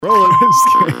Rolling.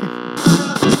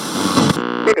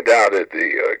 Look down at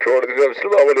the corner of the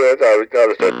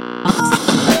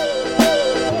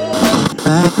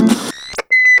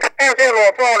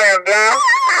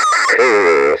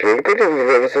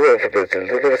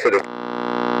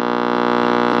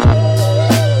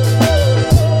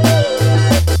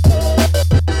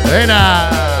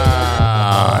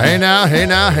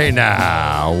Hey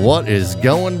now. What is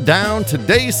going down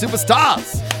today,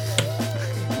 superstars?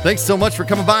 Thanks so much for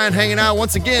coming by and hanging out.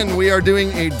 Once again, we are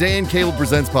doing a Dan Caleb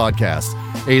Presents podcast,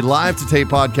 a live-to-tape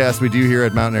podcast we do here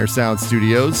at Mountain Air Sound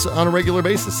Studios on a regular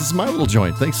basis. This is my little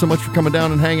joint. Thanks so much for coming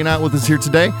down and hanging out with us here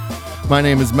today. My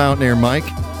name is Mountain Air Mike.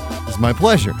 It's my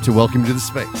pleasure to welcome you to the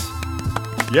space.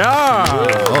 Yeah.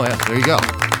 Oh, yeah. There you go.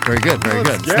 Very good. Very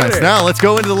Let's good. get Nice. it. Now let's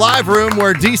go into the live room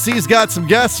where DC's got some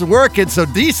guests working. So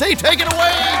DC, take it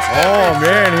away. Oh,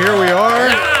 man, here we are.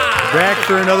 Back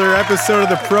for another episode of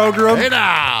the program. Hey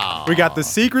now. We got the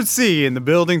Secret C in the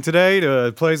building today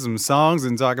to play some songs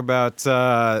and talk about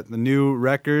the new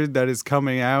record that is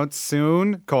coming out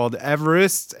soon called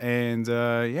Everest. And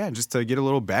just to get a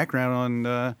little background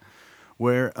on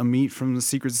where Amit from the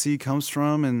Secret C comes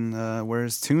from and where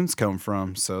his tunes come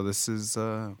from. So this is,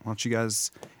 why don't you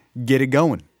guys get it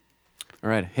going? All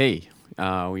right. Hey,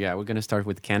 we're going to start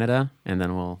with Canada, and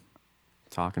then we'll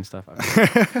talk and stuff.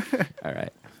 All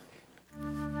right.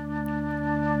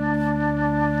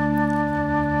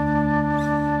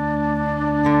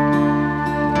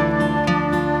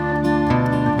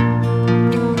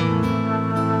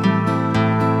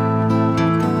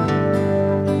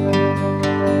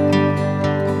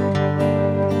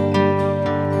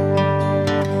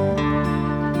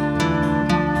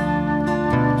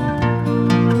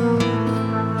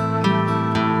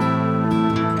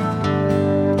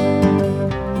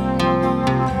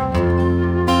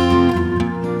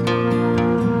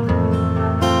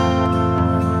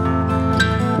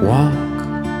 Walk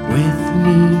with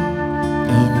me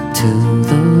into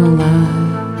the light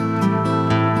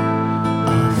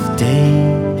of day.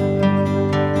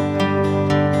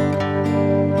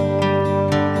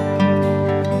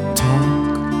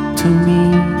 Talk to me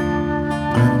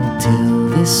until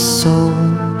this soul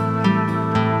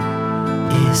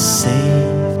is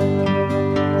saved.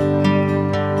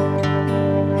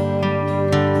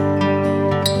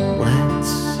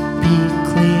 Let's be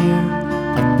clear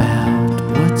about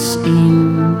what's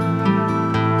in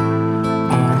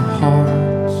our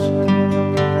hearts.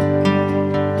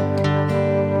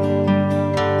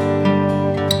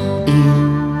 In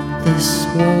this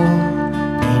war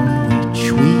in which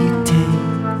we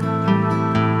take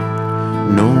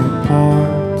no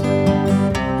part,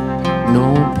 no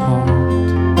part.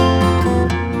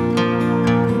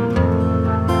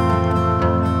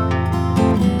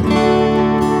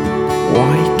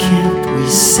 Why can't we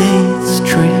say it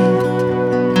straight?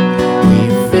 We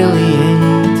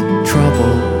affiliate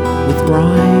trouble with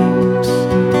rhymes,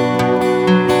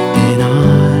 and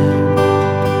I'm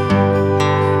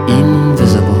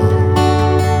invisible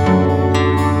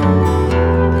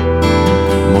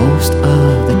most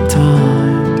of the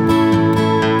time.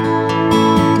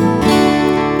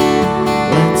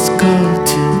 Let's go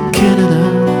to Canada,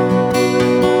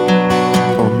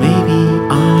 or maybe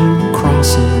I'm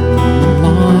crossing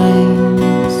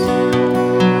lines.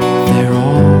 There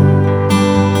are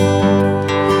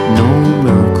no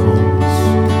miracles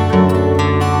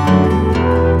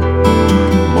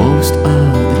most of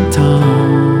the time.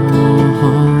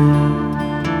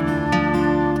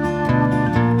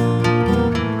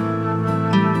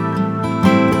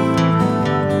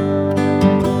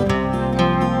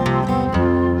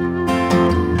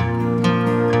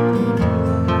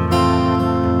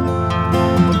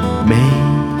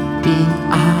 Maybe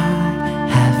I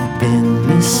have been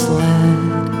misled.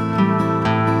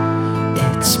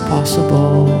 It's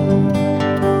possible.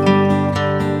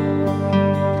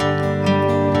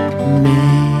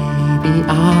 Maybe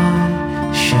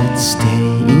I should stay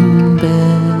in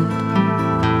bed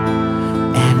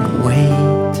and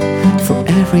wait for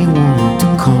everyone to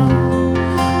come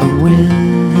around.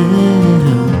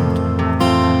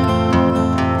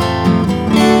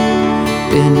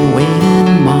 Been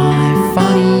waiting my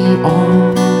funny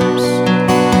arms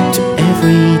to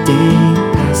every day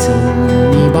passing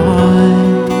me by,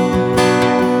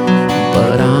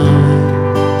 but I'm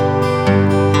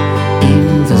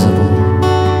invisible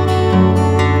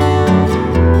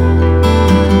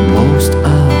most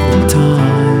of the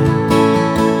time.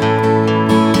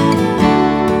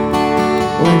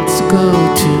 Let's go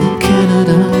to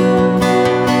Canada,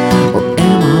 or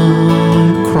am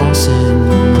I crossing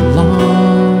the line?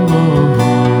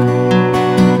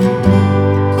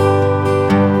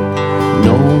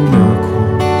 No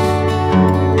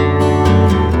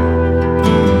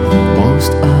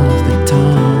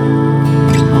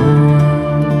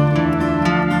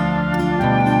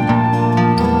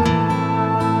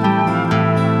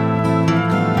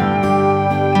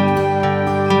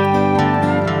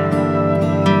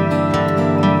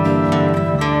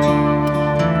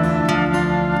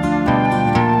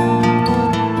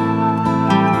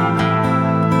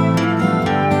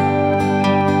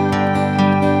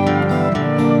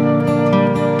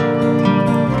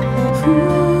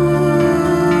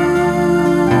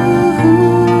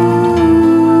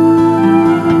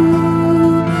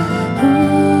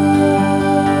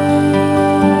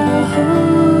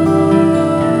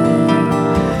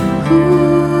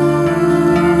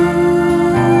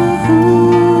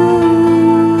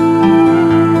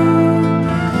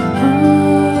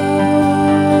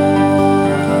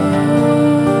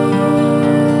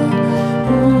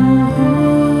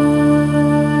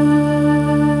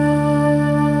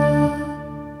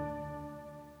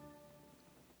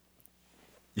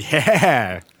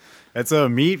Yeah, that's a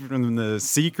Meat from the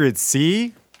Secret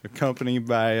Sea, accompanied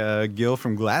by Gil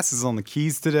from Glasses on the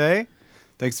keys today.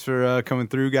 Thanks for coming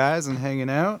through, guys, and hanging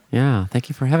out. Yeah, thank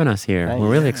you for having us here. We're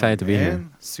really excited to be here.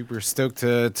 Man, super stoked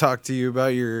to talk to you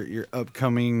about your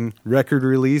upcoming record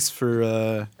release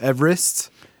for Everest.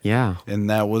 Yeah. And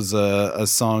that was a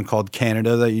song called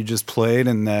Canada that you just played,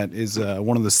 and that is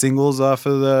one of the singles off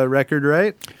of the record,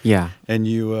 right? Yeah. And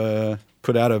you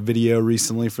put out a video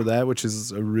recently for that, which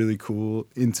is a really cool,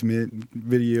 intimate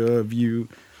video of you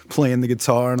playing the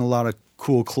guitar and a lot of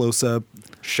cool close-up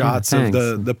shots of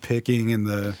the picking and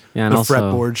the also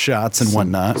fretboard shots and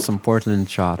whatnot. Some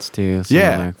Portland shots too. So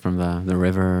like from the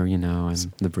river, you know,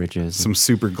 and the bridges. Some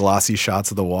super glossy shots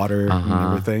of the water and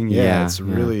everything. Yeah, it's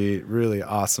really, really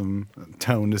awesome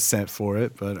tone to set for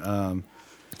it. But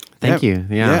thank you.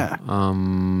 Yeah.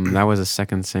 That was a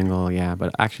second single. Yeah,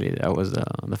 but actually that was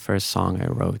the first song I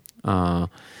wrote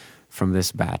from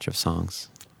this batch of songs.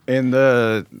 And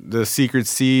the Secret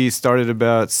Sea started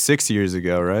about 6 years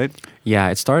ago, right? Yeah,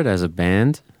 it started as a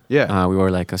band. Yeah. We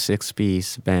were like a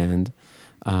 6-piece band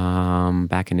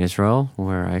back in Israel,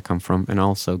 where I come from, and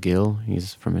also Gil,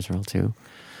 he's from Israel too.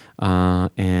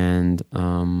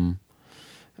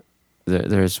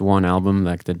 There's one album,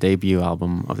 like the debut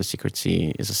album of the Secret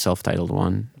Sea is a self-titled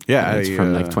one. Yeah. It's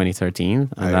from like 2013,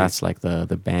 and that's like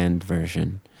the band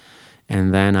version.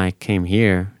 And then I came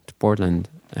here to Portland,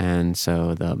 and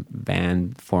so the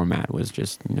band format was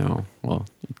just, it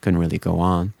couldn't really go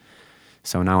on.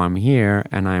 So now I'm here,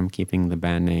 and I'm keeping the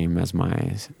band name as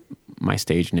my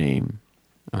stage name.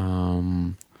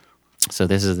 So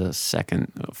this is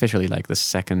officially the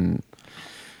second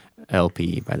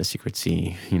LP by the Secret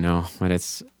Sea, but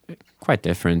it's quite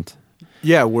different.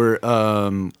 Yeah, were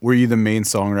you the main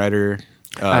songwriter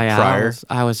prior?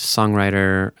 I was a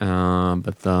songwriter,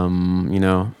 but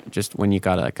just when you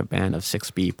got like a band of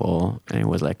 6 people, and it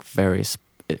was like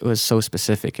it was so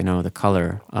specific, the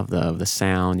color of the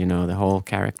sound, the whole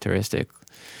characteristic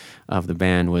of the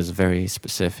band was very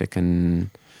specific and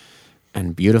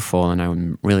beautiful, and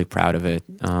I'm really proud of it.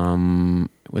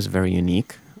 It was very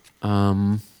unique,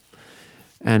 and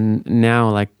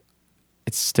now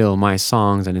it's still my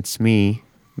songs and it's me.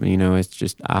 It's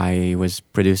just I was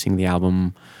producing the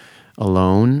album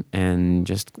alone and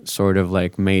just sort of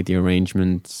made the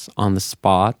arrangements on the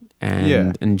spot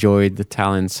and enjoyed the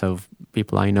talents of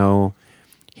people I know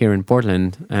here in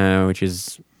Portland, which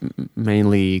is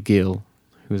mainly Gil,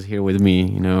 who's here with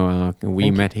me.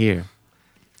 We met here.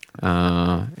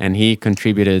 And he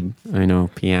contributed,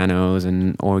 pianos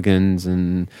and organs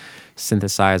and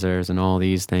synthesizers and all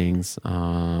these things.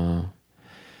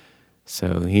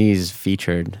 So he's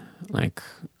featured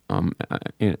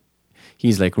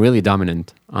he's really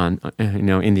dominant on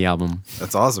in the album.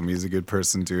 That's awesome. He's a good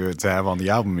person to have on the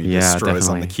album. He destroys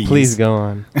on the keys. Please go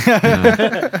on.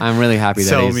 I'm really happy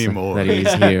Tell me more. that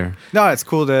he's here. No, it's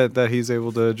cool that he's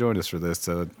able to join us for this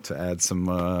to add some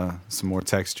more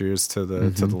textures to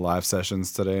the live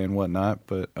sessions today and whatnot.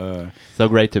 But so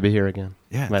great to be here again.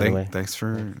 Yeah, by the way. Thanks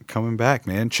for coming back,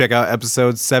 man. Check out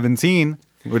episode 17.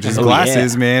 Which is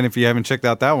Glasses, man. If you haven't checked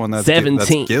out that one, that's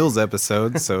 17. Gil's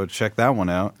episode. So check that one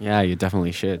out. Yeah, you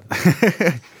definitely should.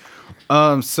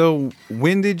 So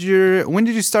when did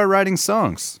you start writing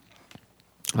songs?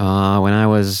 When I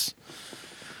was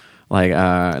like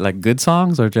good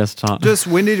songs or just songs? Just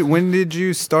when did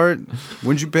you start?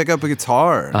 When did you pick up a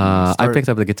guitar? I picked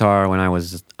up the guitar when I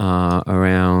was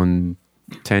around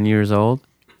 10 years old,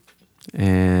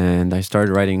 and I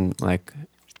started writing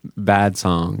bad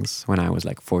songs when I was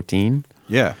 14.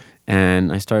 Yeah.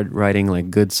 And I started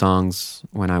writing good songs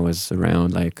when I was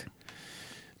around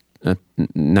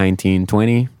 19,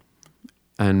 20.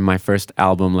 And my first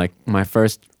album, my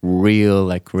first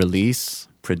real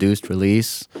produced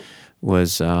release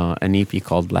was an EP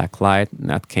called Black Light,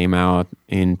 and that came out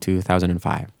in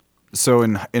 2005. So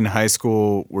in high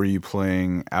school, were you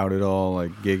playing out at all,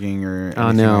 gigging or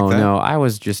anything no, like that? No, I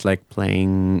was just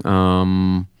playing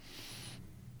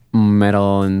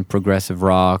metal and progressive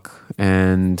rock,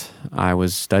 and I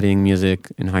was studying music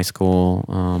in high school,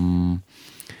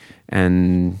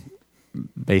 and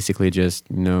basically just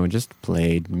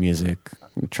played music,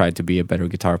 tried to be a better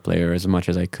guitar player as much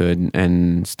as I could,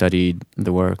 and studied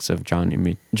the works of Johnny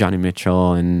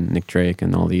Mitchell and Nick Drake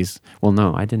and all these. Well,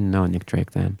 no, I didn't know Nick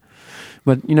Drake then,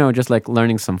 But just like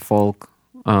learning some folk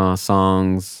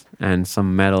songs and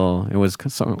some metal. It was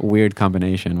some weird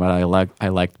combination, but I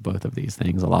liked both of these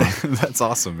things a lot. That's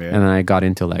awesome, man. And then I got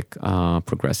into like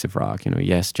progressive rock.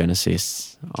 Yes,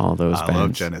 Genesis, all those bands. I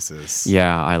love Genesis.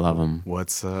 Yeah, I love them.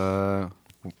 What's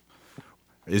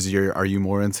are you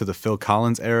more into the Phil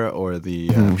Collins era or the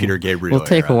Peter Gabriel We'll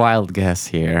take era? a wild guess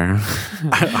here.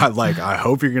 I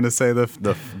hope you're gonna say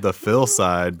the Phil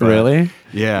side. But Really?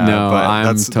 Yeah. No, but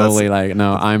I'm totally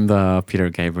I'm the Peter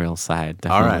Gabriel side.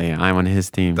 Definitely. All right. I'm on his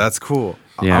team. That's cool.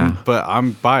 Yeah. But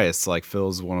I'm biased. Like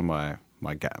Phil's one of my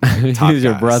guy. My top He's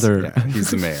your guys. brother. Yeah, he's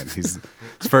the man. His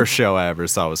first show I ever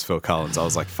saw was Phil Collins. I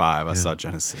was like 5. I saw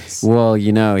Genesis. Well,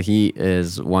 he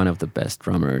is one of the best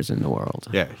drummers in the world.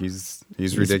 Yeah, he's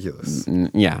ridiculous.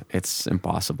 Yeah, it's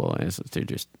impossible. To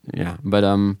just But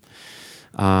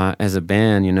as a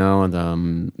band,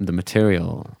 the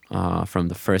material from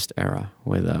the first era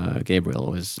with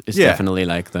Gabriel is definitely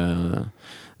like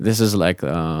this is like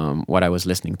what I was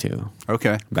listening to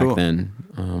Okay, back cool. then.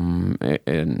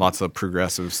 And Lots of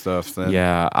progressive stuff then.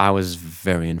 yeah, I was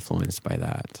very influenced by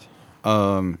that.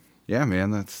 Yeah,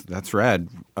 man, that's rad.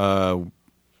 How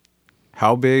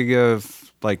big of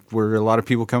were a lot of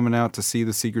people coming out to see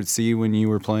the Secret Sea when you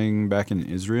were playing back in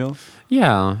Israel?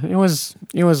 Yeah, it was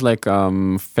like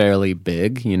fairly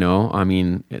big, I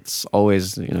mean, it's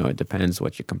always, it depends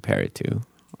what you compare it to.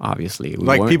 Obviously,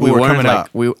 People were coming out.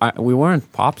 We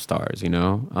weren't pop stars,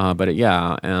 but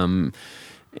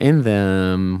in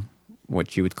the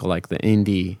what you would call like the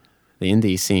indie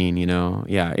scene,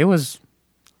 it was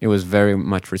very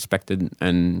much respected,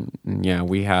 and yeah,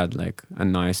 we had like a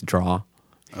nice draw,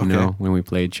 when we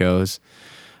played shows.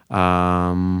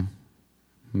 But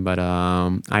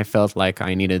I felt like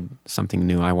I needed something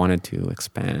new. I wanted to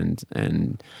expand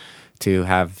and to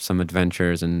have some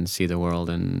adventures and see the world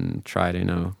and try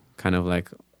to, kind of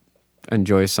like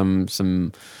enjoy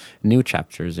some new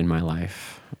chapters in my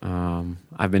life.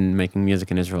 I've been making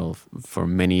music in Israel for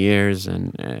many years,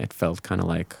 and it felt kind of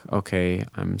like, okay,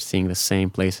 I'm seeing the same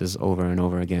places over and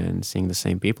over again, seeing the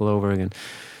same people over again.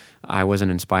 I wasn't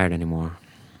inspired anymore.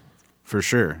 For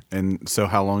sure. And so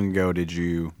how long ago did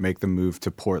you make the move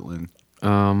to Portland?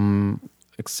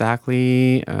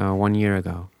 Exactly 1 year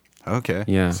ago. Okay.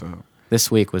 Yeah. So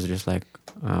This week was just like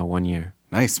 1 year.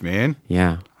 nice, man.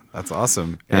 Yeah. That's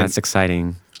awesome. Yeah, it's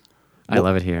exciting. I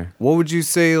love it here. What would you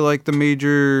say like the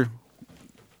major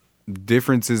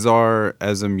differences are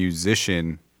as a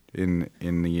musician in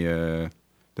the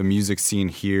music scene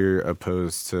here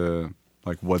opposed to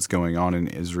like what's going on in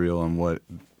Israel and what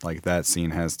like that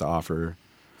scene has to offer?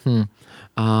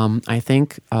 I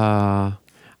think I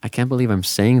can't believe I'm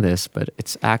saying this, but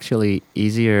it's actually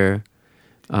easier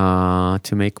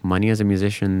to make money as a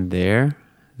musician there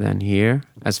than here,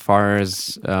 as far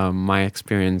as my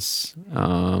experience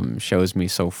shows me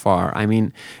so far. I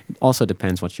mean, it also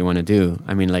depends what you want to do.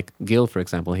 I mean, like Gil, for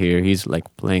example, here, he's like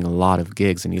playing a lot of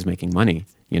gigs and he's making money,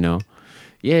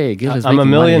 Yay, Gil is I'm a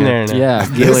making money here. millionaire now. Yeah,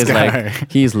 Gil This is guy.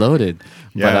 like, he's loaded.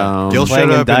 Yeah. But, Gil Playing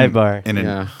showed in up dive bar.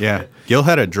 yeah. Gil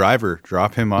had a driver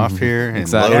drop him off here and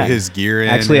Exactly. load his gear in.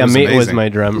 Actually, It was Amit was amazing. my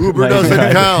drum. Uber my doesn't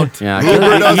driver. count. yeah, Uber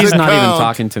doesn't he's not even count.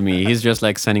 talking to me. He's just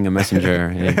like sending a messenger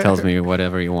and he tells me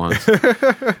whatever he wants.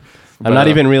 I'm not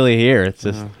even really here. It's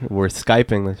just we're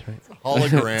Skyping this, right?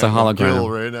 Hologram. It's a of hologram. Gil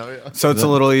right now. Yeah. So it's a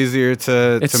little easier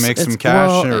to make some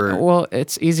cash well,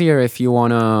 it's easier if you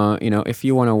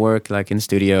wanna work like in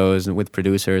studios and with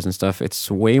producers and stuff. It's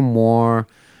way more.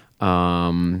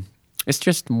 It's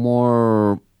just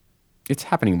more. It's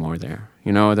happening more there.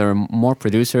 There are more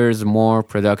producers, more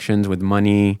productions with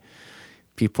money.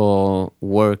 People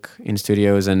work in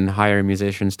studios and hire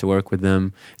musicians to work with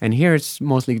them. And here it's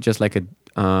mostly just like a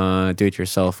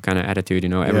do-it-yourself kind of attitude.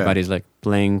 Everybody's like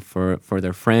playing for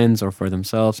their friends or for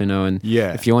themselves. And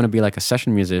Yeah. if you want to be like a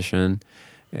session musician,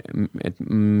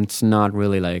 it's not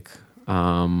really like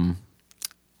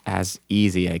as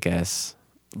easy, I guess.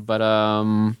 But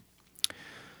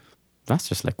that's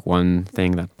just like one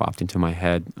thing that popped into my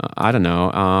head. I don't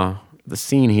know. The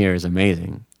scene here is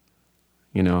amazing.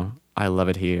 I love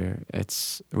it here.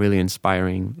 It's really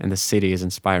inspiring, and the city is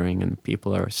inspiring, and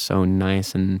people are so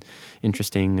nice and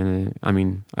interesting. And I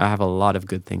mean, I have a lot of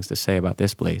good things to say about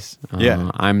this place.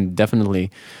 Yeah. I'm definitely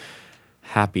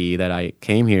happy that I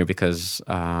came here because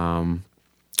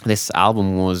this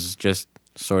album was just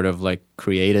sort of like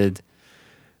created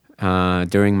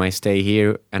during my stay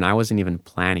here, and I wasn't even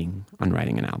planning on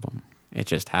writing an album. It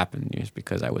just happened just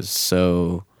because I was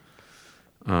so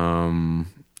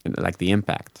like the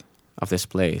impact of this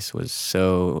place was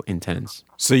so intense.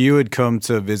 So you had come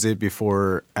to visit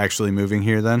before actually moving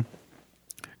here then?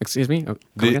 Excuse me? Oh,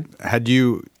 come again? Had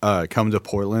you come to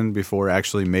Portland before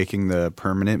actually making the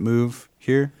permanent move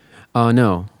here?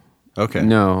 No. Okay.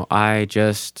 No, I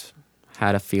just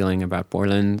had a feeling about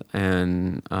Portland,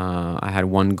 and I had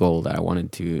one goal that I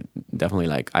wanted to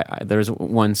definitely there's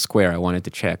one square I wanted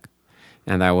to check,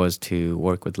 and that was to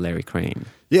work with Larry Crane.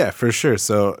 Yeah, for sure.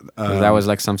 So 'Cause that was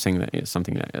like something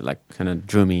that like kind of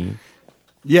drew me.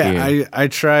 yeah, here. I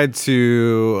tried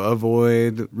to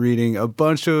avoid reading a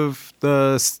bunch of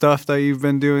the stuff that you've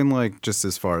been doing, like just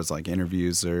as far as like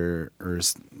interviews or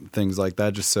things like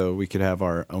that, just so we could have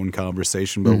our own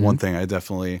conversation. But one thing I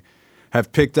definitely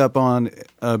have picked up on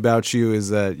about you is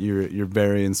that you're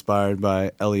very inspired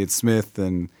by Elliott Smith,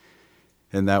 and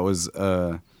that was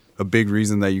a big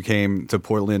reason that you came to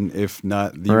Portland, if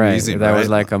not the Right, reason. that right? was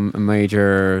like a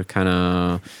major kind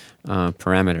of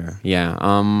parameter. Yeah.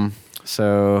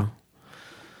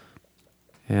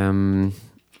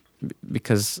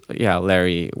 Because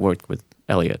Larry worked with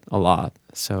Elliott a lot,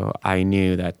 so I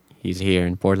knew that he's here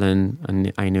in Portland,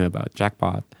 and I knew about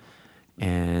Jackpot,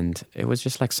 and it was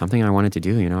just like something I wanted to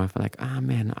do. I felt like,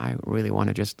 man, I really want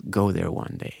to just go there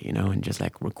one day, and just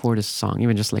like record a song,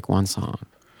 even just like one song.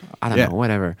 I don't know,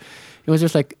 whatever. It was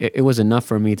just like it was enough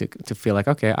for me to feel like,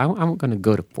 okay, I'm gonna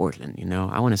go to Portland.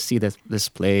 I want to see this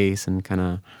place and kind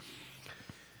of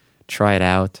try it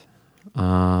out.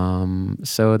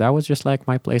 So that was just like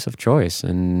my place of choice,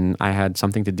 and I had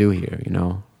something to do here.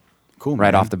 cool,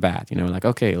 right man. off the bat. Like,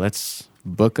 okay, let's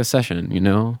book a session.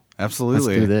 Absolutely,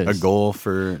 let's do this. a goal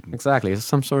for Exactly, it's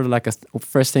some sort of like a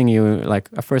first thing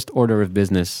a first order of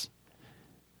business.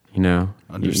 You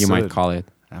Understood. might call it.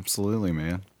 Absolutely,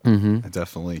 man. Mm-hmm. I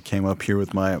definitely came up here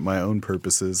with my own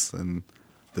purposes, and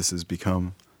this has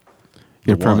become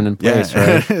Your the one. permanent place,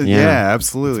 yeah. right? Yeah,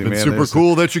 absolutely, It's man. super There's-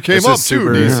 cool that you came it's up just too,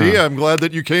 super- DC. Yeah. I'm glad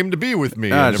that you came to be with me.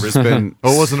 Nah, And it's just been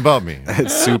oh, it wasn't about me.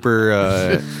 it's super.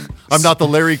 I'm not the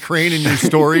Larry Crane in your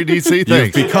story, DC. You've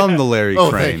Thanks. become the Larry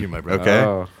Oh, Crane. thank you, my brother. Okay,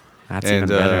 Oh, that's even and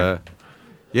better.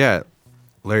 yeah,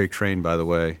 Larry Crane, by the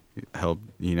way, helped.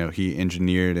 He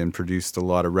engineered and produced a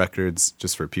lot of records.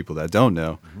 Just for people that don't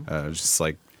know, just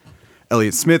like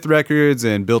Elliott Smith records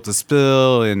and Built to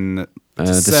Spill and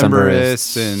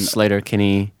Decemberists and Slater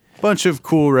Kinney, bunch of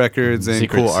cool records and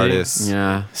Secret cool Sea. artists.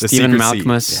 yeah, The Stephen Secret Sea.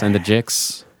 Malkmus and the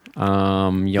Jicks,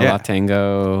 Yola Yeah.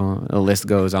 Tango. The list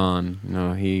goes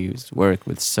on. He's worked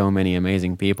with so many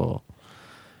amazing people.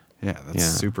 Yeah, that's Yeah.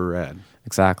 super rad.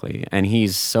 Exactly, and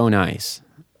he's so nice,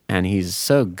 and he's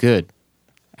so good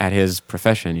at his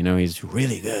profession. He's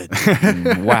really good.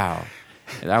 And wow,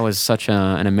 that was such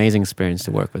an amazing experience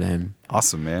to work with him.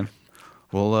 Awesome, man.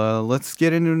 Well, let's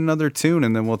get into another tune,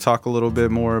 and then we'll talk a little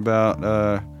bit more about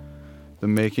the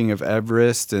making of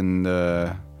Everest and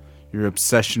your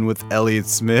obsession with Elliott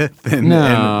Smith. And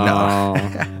No.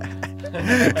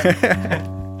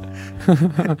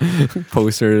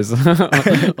 Posters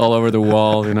all over the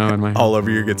wall, in my all over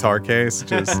your guitar case,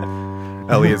 just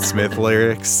Elliott Smith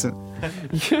lyrics.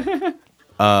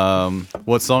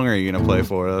 What song are you gonna play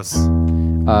for us?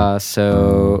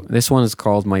 So this one is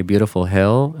called My Beautiful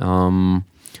Hill,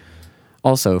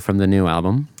 also from the new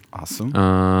album. Awesome.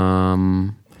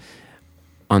 On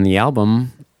the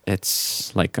album,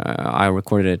 it's like I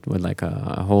recorded it with like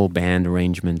a whole band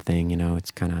arrangement thing.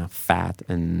 It's kind of fat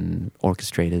and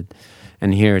orchestrated.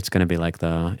 And here it's going to be like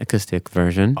the acoustic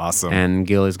version. Awesome. And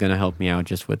Gil is going to help me out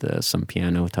just with some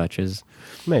piano touches.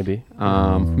 Maybe.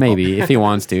 Maybe if he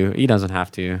wants to. He doesn't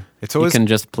have to. It's always- he can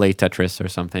just play Tetris or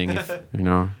something if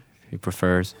if he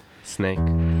prefers. Snake.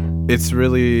 It's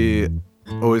really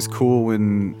always cool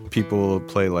when people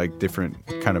play like different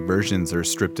kind of versions or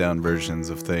stripped down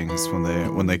versions of things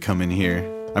when they come in here.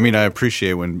 I mean, I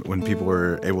appreciate when people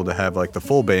were able to have like the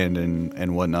full band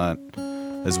and whatnot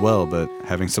as well, but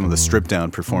having some of the stripped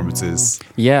down performances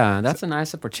Yeah, that's a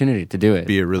nice opportunity to do it.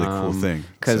 be a really cool thing.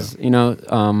 Because,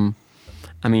 So,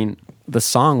 I mean, the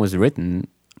song was written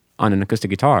on an acoustic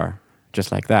guitar,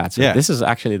 just like that. So Yeah. this is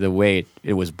actually the way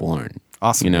it was born.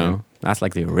 Awesome, man. That's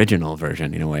like the original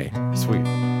version in a way. Sweet.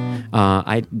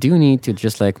 I do need to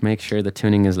just like make sure the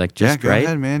tuning is like Yeah, just go right.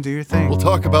 ahead, man. Do your thing. We'll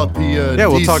talk about the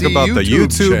We'll DC talk about the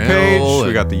YouTube channel page. We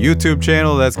and- got the YouTube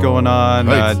channel that's going on.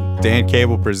 Right. Dan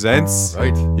Cable Presents.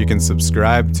 Right. You can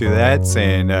subscribe to that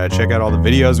and check out all the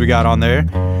videos we got on there.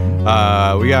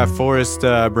 We got Forrest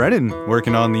Brennan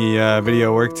working on the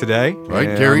video work today. Right,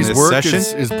 on Gary's this work session.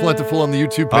 is plentiful on the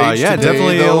YouTube page. Yeah, today,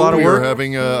 definitely a though. lot of we work. are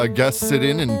having a guest sit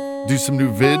in and do some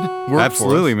new vid work.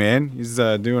 Absolutely, for us. man. He's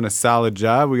doing a solid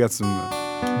job. We got some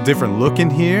different look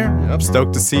in here. Yep. I'm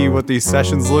stoked to see what these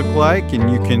sessions look like, and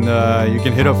you can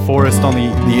hit up Forrest on the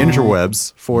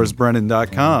interwebs,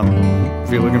 forrestbrennan.com,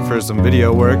 if you're looking for some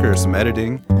video work or some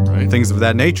editing. Right. Right. things of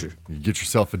that nature. You get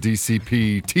yourself a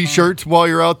DCP T-shirt while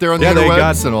you're out there on the Yeah, they interwebs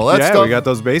got and all that yeah, stuff. we got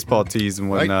those baseball tees and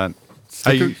whatnot.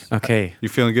 How you, Stickers. Okay. you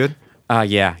feeling good?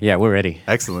 Yeah, we're ready.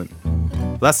 Excellent.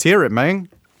 Let's hear it, man.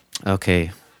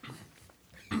 Okay.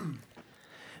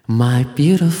 My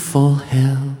beautiful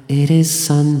hell, it is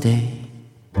Sunday.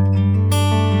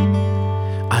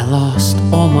 I lost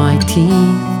all my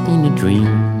teeth in a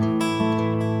dream.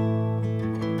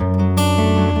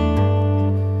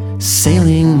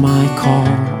 Sailing my car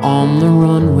on the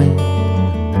runway,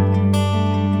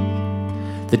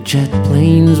 the jet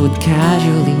planes would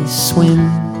casually swim.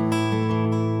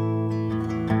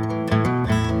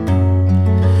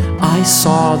 I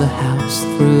saw the house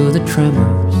through the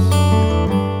tremors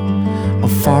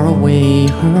of faraway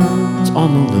herds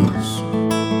on the loose.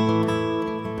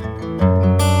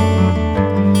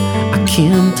 I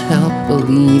can't help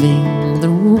believing the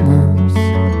rumors.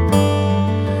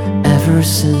 Ever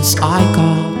since I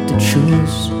got to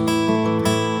choose,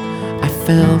 I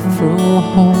fell through a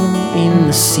hole in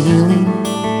the ceiling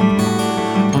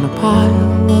on a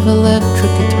pile of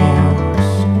electric guitars.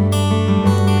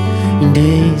 In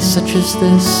days such as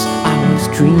this, I was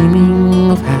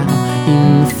dreaming of how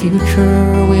in the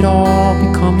future we'd all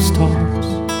become stars.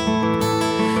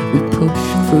 We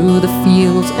pushed through the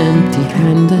fields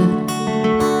empty-handed,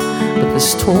 but the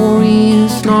story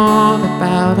is not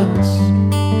about us.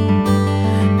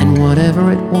 And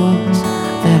whatever it was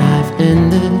that I've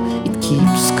ended, it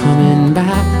keeps coming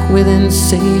back with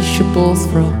insatiable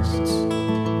thrusts.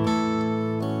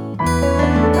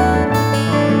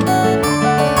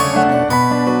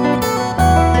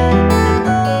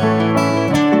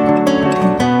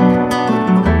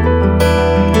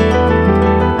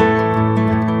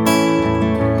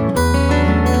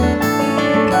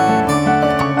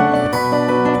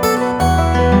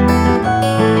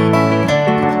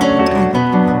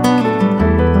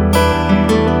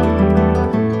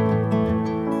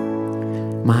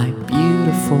 My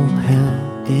beautiful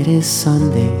hell, it is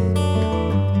Sunday,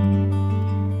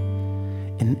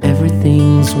 and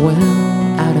everything's well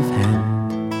out of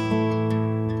hand.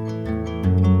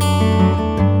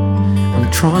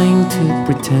 I'm trying to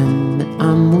pretend that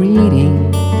I'm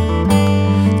reading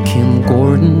Kim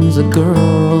Gordon's A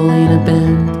Girl in a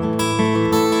Band,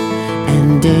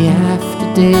 and day after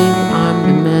day I'm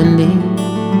demanding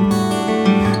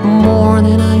more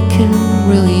than I can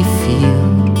really feel.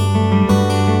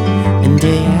 And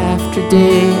day after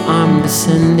day I'm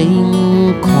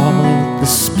descending, call it the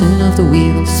spin of the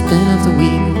wheel, spin of the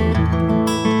wheel.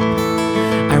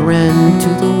 I ran to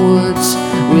the woods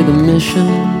with a mission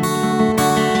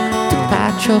to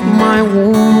patch up my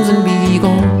wounds and be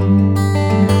gone.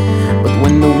 But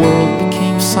when the world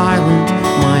became silent,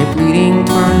 my bleeding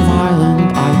turned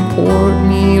violent. I poured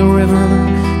me a river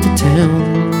to town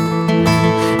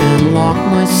and locked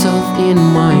myself in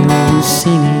my own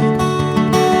singing.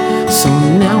 So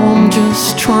now I'm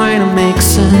just trying to make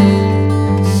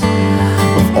sense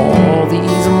of all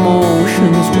these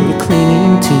emotions we're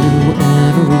clinging to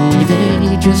every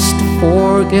day just to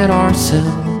forget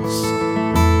ourselves.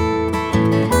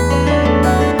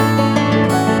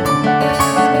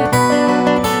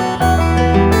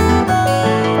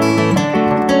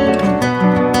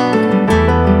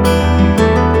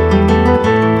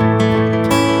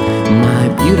 My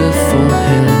beautiful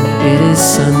hell, it is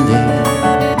Sunday.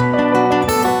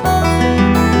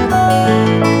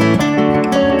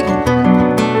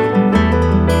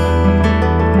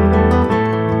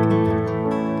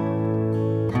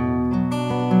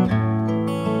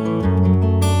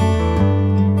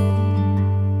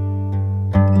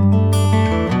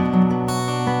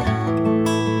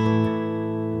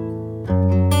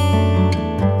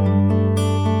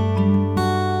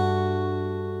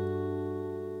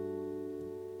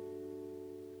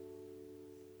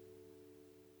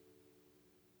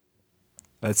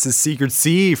 That's the Secret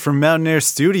Sea from Mountain Air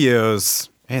Studios.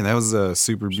 Man, that was a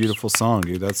super beautiful song,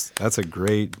 dude. That's a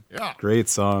great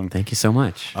song. Thank you so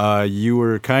much. You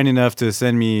were kind enough to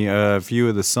send me a few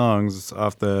of the songs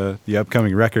off the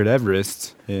upcoming record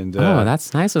Everest. And Oh,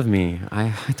 that's nice of me.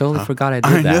 I totally forgot I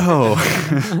did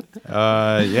that. I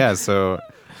know. Yeah, so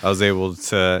I was able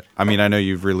to. I mean, I know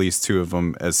you've released two of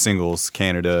them as singles,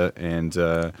 Canada and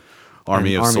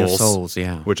Army of Army of Souls. Souls,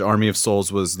 yeah. Which Army of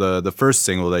Souls was the first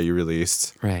single that you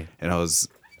released. Right. And I was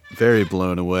very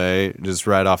blown away just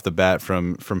right off the bat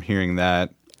from hearing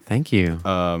that. Thank you.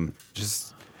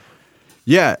 Just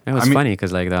yeah, It was funny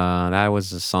because like that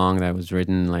was a song that was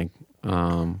written like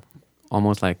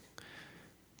almost like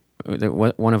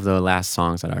one of the last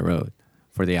songs that I wrote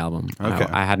for the album. Okay.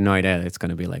 I had no idea it's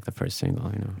gonna be like the first single.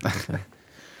 You know. It's like-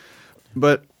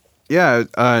 But Yeah,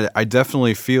 I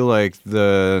definitely feel like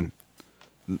the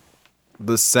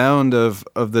sound of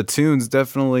the tunes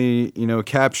definitely,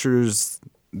 captures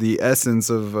the essence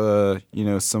of,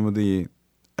 some of the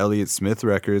Elliott Smith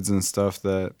records and stuff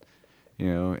that,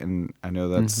 and I know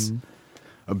that's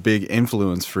a big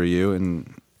influence for you.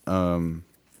 And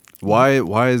why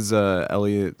has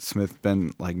Elliott Smith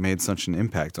been made such an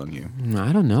impact on you?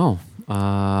 I don't know.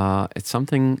 It's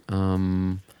something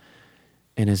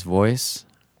in his voice,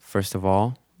 first of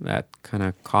all, that kind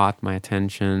of caught my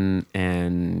attention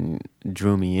and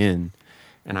drew me in.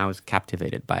 And I was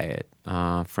captivated by it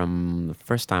from the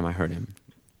first time I heard him.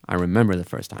 I remember the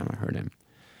first time I heard him.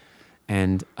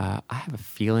 And I have a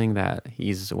feeling that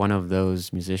he's one of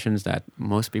those musicians that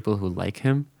most people who like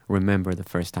him remember the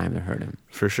first time they heard him.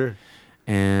 For sure.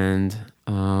 And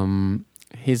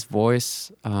his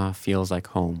voice feels like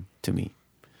home to me.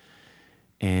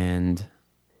 And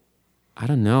I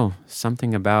don't know,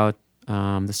 something about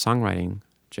the songwriting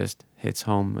just hits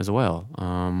home as well.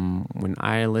 When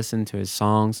I listen to his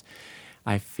songs,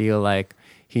 I feel like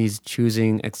he's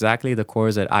choosing exactly the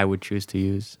chords that I would choose to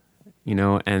use,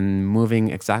 and moving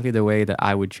exactly the way that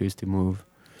I would choose to move.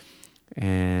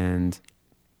 And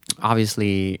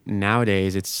obviously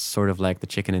nowadays it's sort of like the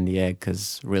chicken and the egg,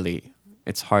 because really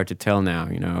it's hard to tell now,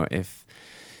 if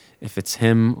it's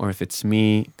him or if it's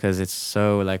me, because it's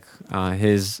so like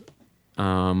his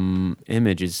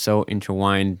image is so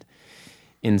intertwined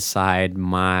inside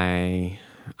my,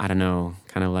 I don't know,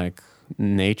 kind of like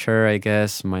nature, I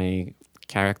guess, my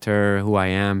character, who I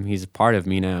am. He's a part of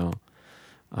me now.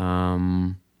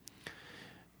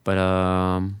 But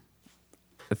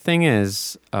the thing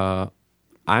is, I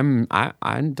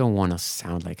don't want to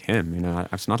sound like him.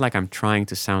 It's not like I'm trying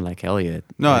to sound like Elliott.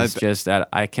 No, it's just that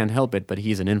I can't help it. But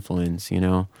he's an influence,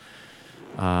 and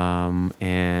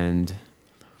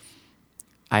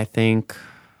I think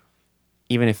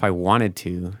even if I wanted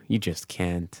to, you just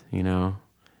can't.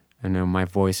 I know my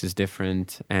voice is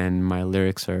different, and my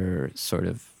lyrics are sort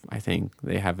of, I think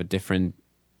they have a different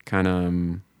kind of,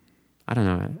 I don't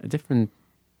know,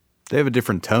 They have a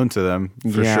different tone to them,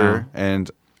 for sure.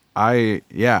 And I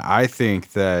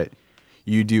think that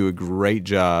you do a great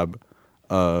job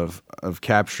of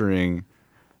capturing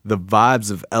the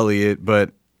vibes of Elliott,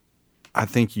 but I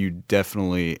think you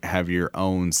definitely have your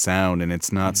own sound, and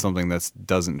it's not something that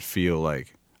doesn't feel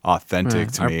like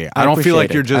authentic to me. I don't feel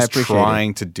like you're just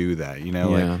trying to do that,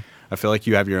 Like I feel like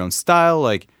you have your own style,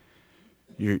 like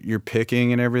your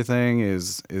picking and everything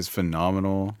is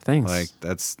phenomenal. Thanks. Like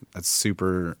that's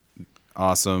super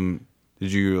awesome.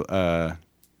 Did you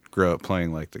grow up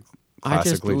playing like the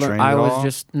classically trained at all?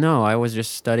 I was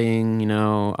just studying,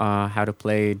 how to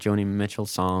play Joni Mitchell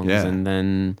songs, and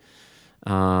then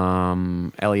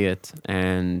Elliott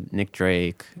and Nick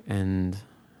Drake and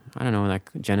I don't know, like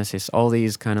Genesis, all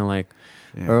these kind of like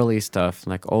early stuff,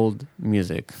 like old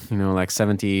music, like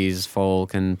 70s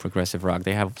folk and progressive rock.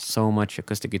 They have so much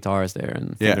acoustic guitars there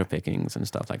and finger pickings and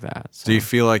stuff like that. So. Do you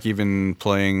feel like even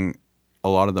playing a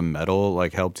lot of the metal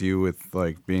like helped you with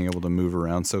like being able to move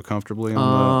around so comfortably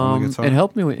on the guitar? It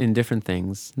helped me in different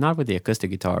things, not with the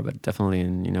acoustic guitar, but definitely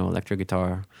in electric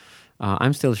guitar.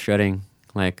 I'm still shredding,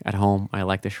 like at home. I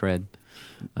like to shred.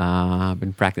 I've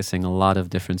been practicing a lot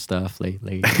of different stuff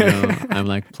lately. I'm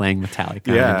like playing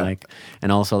Metallica,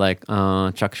 and also like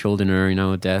Chuck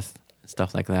Schuldiner, Death,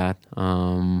 stuff like that.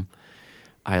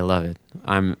 I love it.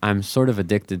 I'm sort of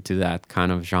addicted to that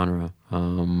kind of genre.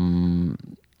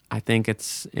 I think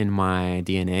it's in my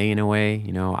DNA in a way.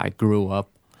 I grew up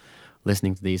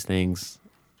listening to these things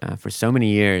for so many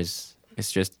years.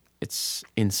 It's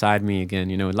inside me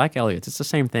again. Like Elliott, it's the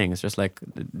same thing. It's just like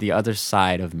the other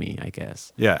side of me, I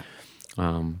guess. Yeah.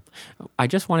 I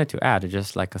just wanted to add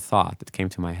just like a thought that came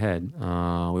to my head.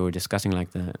 We were discussing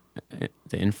like the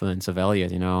influence of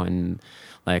Elliott, and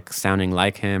like sounding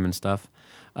like him and stuff.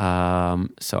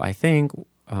 So I think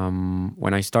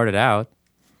when I started out,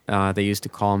 they used to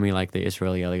call me like the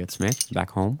Israeli Elliott Smith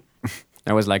back home.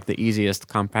 That was like the easiest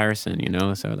comparison,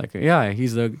 So like,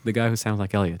 he's the guy who sounds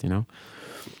like Elliott,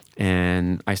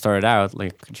 And I started out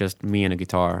like just me and a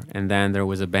guitar, and then there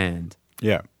was a band.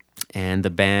 Yeah. And the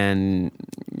band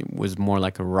was more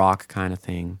like a rock kind of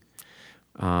thing.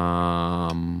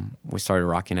 We started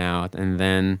rocking out, and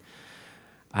then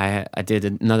I did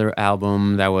another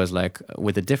album that was like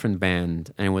with a different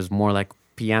band, and it was more like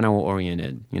piano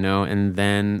oriented, And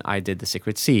then I did The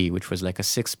Secret Sea, which was like a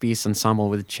 6-piece ensemble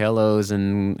with cellos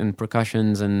and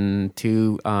percussions and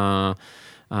two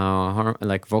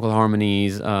like vocal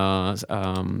harmonies,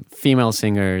 female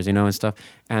singers, and stuff.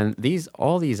 And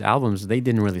all these albums, they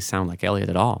didn't really sound like Elliott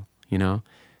at all,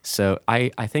 So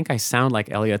I think I sound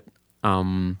like Elliott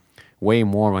way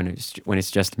more when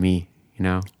it's just me. You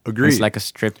know, When Agreed. it's like a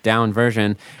stripped down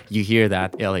version. You hear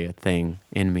that Elliot thing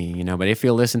in me. You know, but if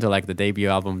you listen to like the debut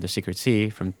album, The Secret Sea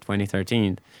from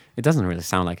 2013, it doesn't really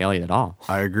sound like Elliot at all.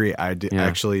 I agree. I Yeah.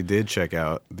 actually did check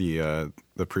out the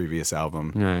previous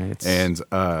album, Yeah, it's and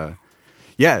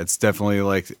yeah, it's definitely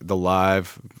like the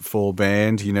live full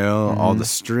band. You know, all the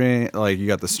string, like you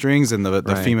got the strings and the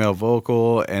Right. female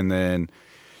vocal, and then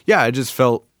yeah, I just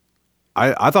felt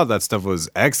I thought that stuff was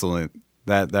excellent.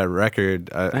 That record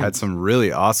had Thanks. some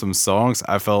really awesome songs.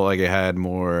 I felt like it had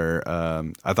more.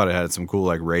 I thought it had some cool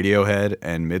like Radiohead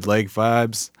and Midleg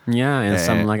vibes. Yeah, and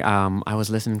some Eh. like I was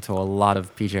listening to a lot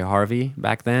of PJ Harvey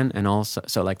back then, and also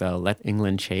so like the Let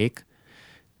England Shake,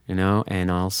 you know, and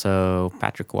also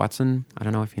Patrick Watson. I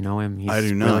don't know if you know him. He's I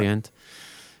do not. brilliant.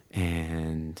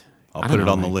 And I'll I put don't it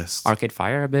know, on the like, list. Arcade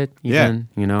Fire a bit, Yeah. even,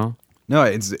 you know. No,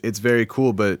 it's very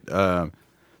cool, but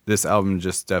this album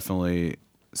just definitely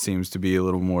seems to be a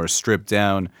little more stripped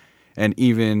down, and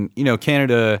even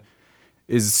Canada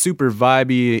is super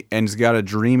vibey and it's got a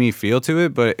dreamy feel to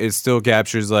it, but it still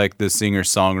captures like the singer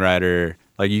songwriter.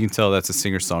 Like you can tell that's a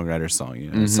singer songwriter song.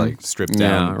 It's like stripped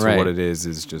down Yeah, to right. what it is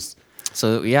just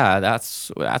So yeah,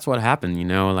 that's what happened, you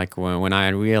know. Like when I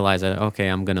realized that okay,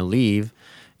 I'm gonna leave,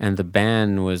 and the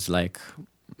band was like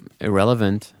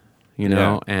irrelevant, you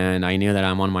know, and I knew that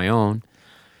I'm on my own.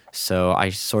 So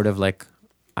I sort of like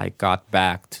I got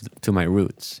back to my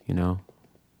roots, you know,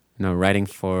 writing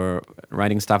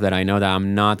stuff that I know that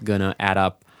I'm not gonna add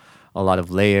up a lot of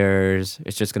layers.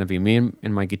 It's just gonna be me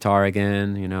and my guitar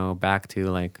again, you know, back to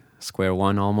like square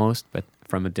one almost, but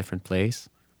from a different place.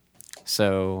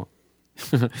 So.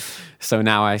 So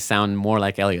now I sound more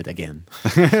like Elliot again,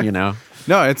 you know?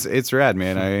 No, it's rad,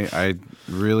 man. I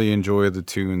really enjoy the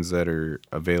tunes that are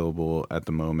available at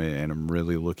the moment, and I'm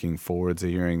really looking forward to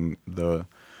hearing the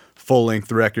full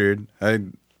length record.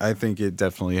 I think it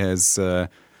definitely has, to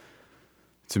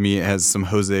me, it has some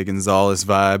Jose Gonzalez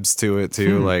vibes to it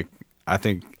too. Like I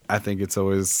think it's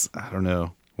always, I don't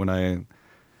know,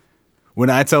 when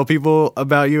I tell people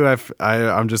about you,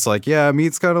 I'm just like, yeah,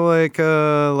 Meat's kind of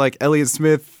like Elliott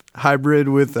Smith hybrid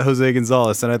with Jose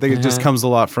Gonzalez, and I think it just comes a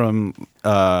lot from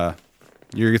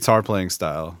your guitar playing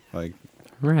style. Like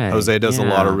Right. Jose does a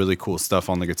lot of yeah. really cool stuff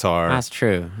on the guitar. That's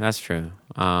true.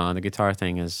 The guitar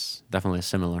thing is definitely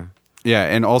similar. Yeah,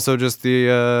 and also just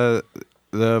the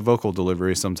vocal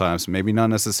delivery sometimes. Maybe not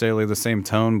necessarily the same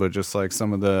tone, but just like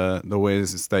some of the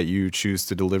ways that you choose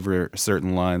to deliver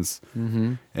certain lines.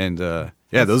 Mm-hmm. And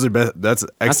yeah, those are that's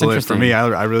excellent for me.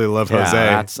 I really love Yeah, Jose.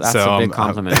 that's so a big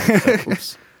compliment. So,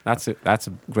 oops. That's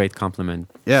a great compliment.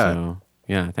 Yeah. So,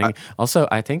 yeah. Thank you. Also,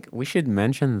 I think we should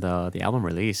mention the album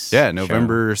release. yeah, show.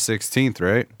 November 16th,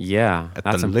 right? Yeah, At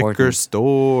that's the important. liquor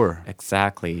store.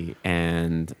 Exactly,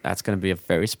 and that's going to be a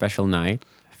very special night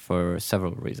for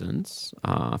several reasons.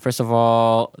 First of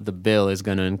all, the bill is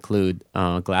going to include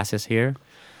glasses here.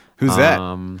 Who's that?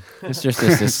 It's just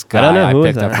this guy I don't know who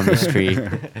is picked up that. from the street.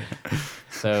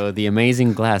 So the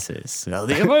amazing glasses.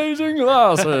 The amazing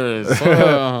glasses.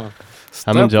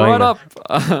 I'm enjoying right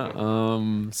it.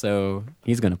 up. So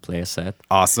he's gonna play a set,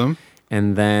 Awesome.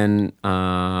 and then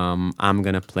I'm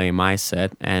gonna play my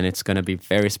set, and it's gonna be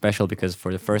very special because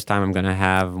for the first time I'm gonna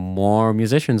have more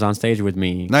musicians on stage with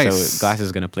me. Nice. So Glasses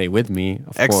is gonna play with me,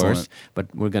 of Excellent. course, but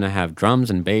we're gonna have drums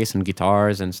and bass and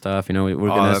guitars and stuff. You know, we're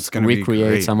that's gonna be recreate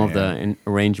great, some of man.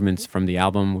 the arrangements from the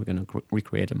album. We're gonna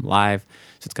recreate them live.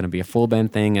 So it's gonna be a full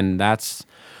band thing, and that's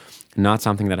not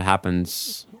something that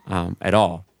happens at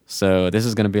all. So this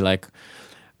is gonna be like.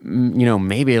 You know,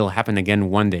 maybe it'll happen again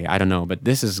one day. I don't know, but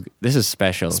this is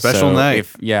special. Special So night.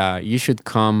 You should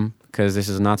come because this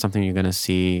is not something you're gonna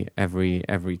see every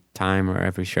time or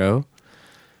every show.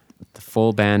 The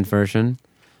full band version,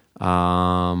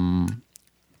 and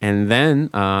then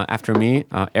after me,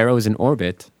 Arrows in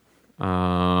Orbit,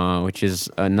 which is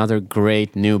another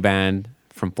great new band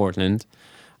from Portland,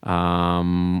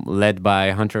 led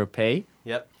by Hunter Pay.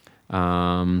 Yep.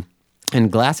 And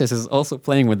Glasses is also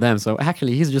playing with them, so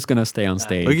actually he's just gonna stay on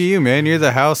stage. Look at you, man. You're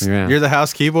the house. Yeah. You're the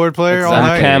house keyboard player all I'm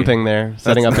night. camping there,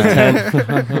 setting up a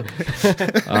tent.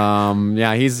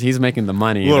 Yeah, he's making the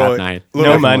money Little- that night.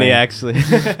 little- No money, actually.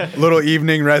 Little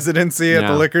evening residency at the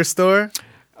Yeah. liquor store.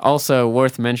 Also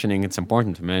worth mentioning, it's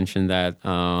important to mention that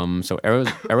so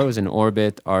Arrows in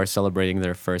Orbit are celebrating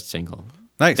their first single,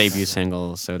 Nice. debut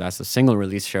single. So that's a single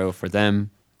release show for them,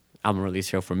 album release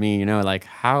show for me. You know, like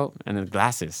how and then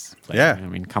Glasses. Like, Yeah. I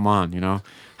mean, come on, you know,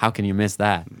 how can you miss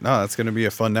that? No, that's going to be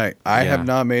a fun night. I Yeah. have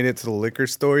not made it to the liquor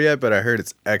store yet, but I heard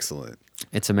it's excellent.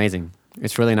 It's amazing.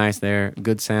 It's really nice there.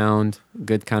 Good sound,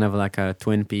 good kind of like a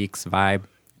Twin Peaks vibe.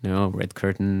 You know, red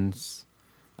curtains,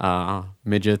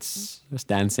 midgets just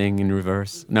dancing in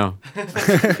reverse. No,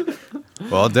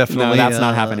 Well, I'll definitely. no, that's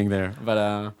not happening there.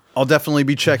 But I'll definitely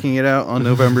be checking it out on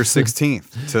November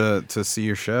 16th to see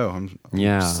your show. I'm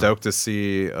Yeah. stoked to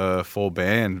see a full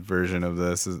band version of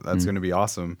this. That's going to be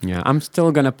awesome. yeah, I'm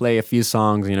still gonna play a few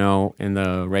songs, you know, in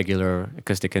the regular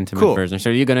acoustic intimate Cool. version. So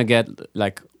you're gonna get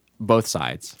like both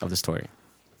sides of the story.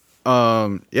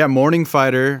 Yeah, Morning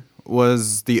Fighter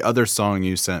was the other song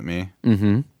you sent me,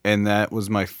 and that was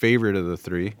my favorite of the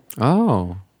three.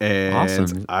 Oh, And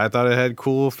awesome. I thought it had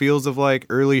cool feels of like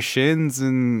early Shins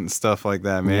and stuff like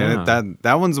that, man. Yeah.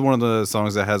 That one's one of the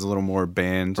songs that has a little more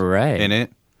band Right. in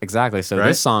it. Exactly. So Right?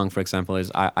 this song, for example,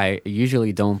 is I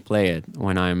usually don't play it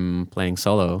when I'm playing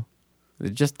solo.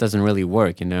 It just doesn't really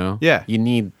work, you know? Yeah. You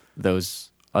need those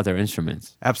other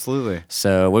instruments. Absolutely.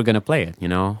 So we're going to play it, you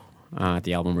know, at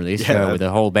the album release Yeah, show that- with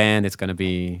the whole band. It's going to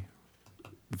be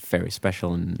very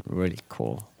special and really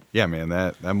cool. Yeah, man,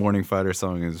 that Morning Fighter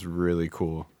song is really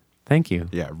cool. Thank you.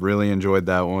 Yeah, really enjoyed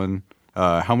that one.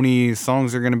 How many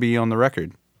songs are going to be on the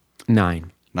record?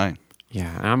 9. 9.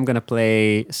 Yeah. And I'm going to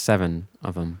play 7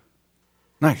 of them.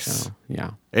 Nice. So,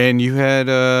 yeah. And you had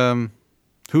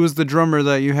who was the drummer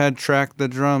that you had track the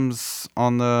drums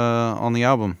on the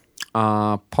album?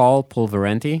 Paul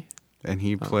Pulverenti. And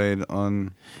he played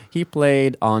on. He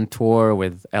played on tour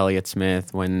with Elliott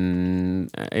Smith when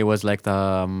it was like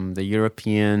the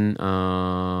European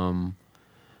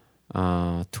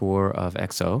tour of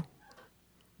EXO.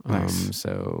 Nice.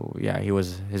 So yeah, he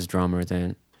was his drummer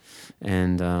then,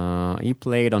 and he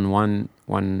played on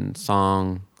one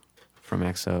song from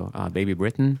EXO, "Baby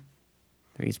Britain."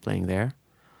 He's playing there,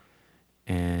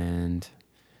 and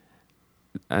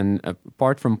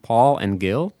apart from Paul and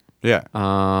Gil. Yeah.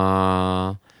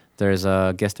 There's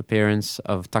a guest appearance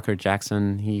of Tucker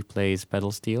Jackson. He plays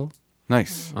pedal steel.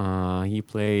 Nice. He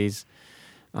plays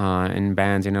in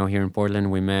bands, you know, here in Portland.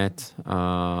 We met.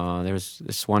 There's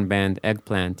this one band,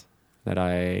 Eggplant, that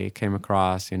I came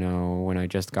across, you know, when I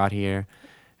just got here,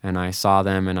 and I saw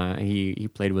them, and he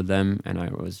played with them, and I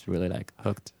was really like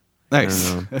hooked. I don't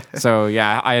Nice. know. So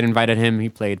yeah, I had invited him. He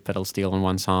played pedal steel on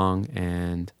one song,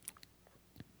 and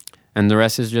the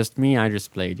rest is just me. I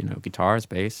just played, you know, guitars,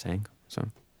 bass, sang. So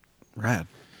Rad.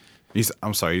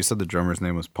 I'm sorry, you said the drummer's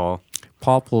name was Paul.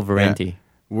 Paul Pulverenti.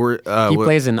 He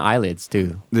plays in Eyelids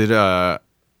too.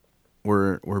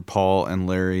 Were Paul and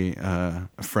Larry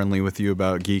friendly with you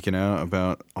about geeking out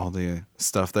about all the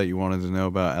stuff that you wanted to know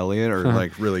about Elliot, or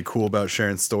like really cool about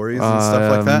sharing stories and stuff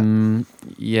like that?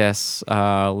 Yes,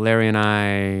 Larry and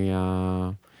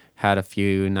I had a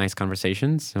few nice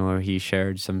conversations where he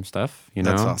shared some stuff, you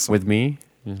know, That's awesome. with me.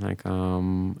 Like,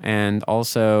 and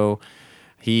also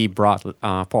he brought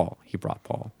Paul. He brought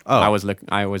Paul. Oh. I was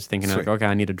thinking like, Sweet. okay,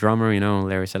 I need a drummer, you know. And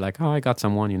Larry said like, oh, I got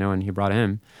someone, you know, and he brought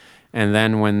him. And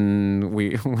then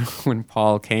when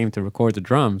Paul came to record the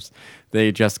drums,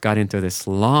 they just got into this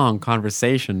long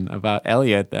conversation about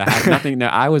Elliot that had nothing.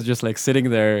 I was just like sitting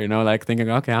there, you know, like thinking,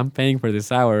 okay, I'm paying for this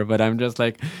hour, but I'm just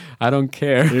like, I don't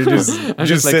care. You're just I'm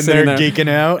just like, sitting there geeking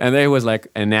out. And it was like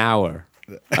an hour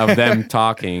of them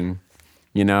talking,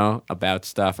 you know, about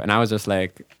stuff. And I was just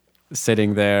like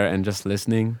sitting there and just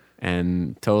listening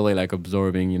and totally like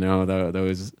absorbing, you know,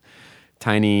 those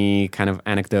tiny kind of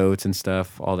anecdotes and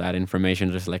stuff, all that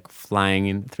information just like flying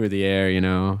in through the air, you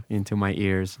know, into my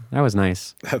ears. That was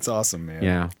nice. That's awesome, man.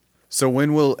 Yeah. So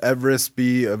when will Everest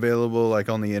be available, like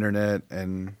on the internet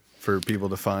and for people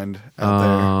to find out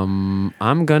there?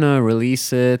 I'm gonna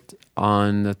release it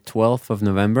on the 12th of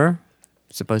November.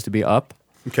 It's supposed to be up.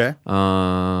 Okay.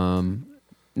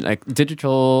 Like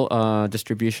digital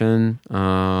distribution.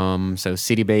 So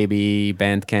CD Baby,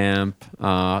 Bandcamp,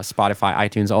 Spotify,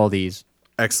 iTunes, all these.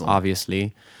 Excellent.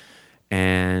 Obviously.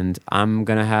 And I'm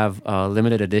going to have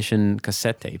limited edition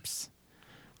cassette tapes.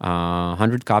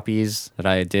 100 copies that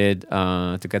I did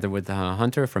together with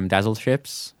Hunter from Dazzle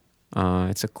Ships.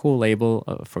 It's a cool label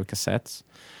for cassettes.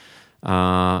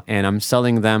 And I'm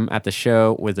selling them at the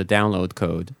show with a download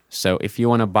code. So if you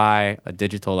want to buy a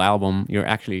digital album, you're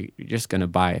just going to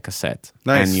buy a cassette.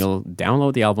 Nice. And you'll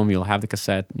download the album, you'll have the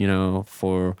cassette, you know,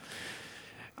 for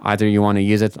either you want to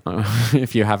use it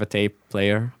if you have a tape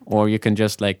player, or you can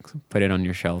just like put it on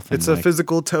your shelf. It's and, a like,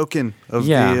 physical token of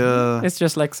yeah, the. it's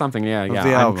just like something. Yeah, yeah. the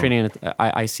I'm album. treating it.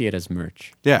 I see it as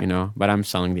merch. Yeah. you know. But I'm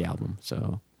selling the album.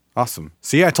 So Awesome.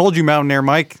 See, I told you, Mountain Air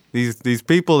Mike. These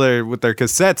people there with their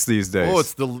cassettes these days. Oh,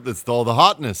 it's all the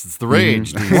hotness. It's the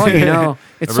rage. well, you know,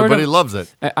 it's Everybody sort of, loves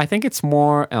it. I think it's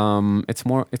more.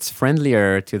 It's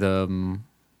friendlier to the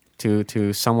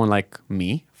to someone like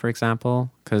me, for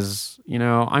example, because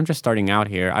I'm just starting out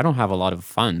here. I don't have a lot of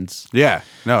funds. Yeah,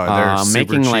 no, they're super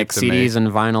making cheap like to CDs make. and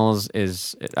vinyls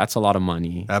that's a lot of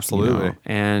money. Absolutely.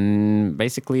 And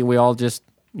basically, we all just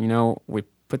we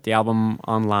put the album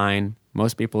online.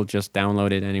 Most people just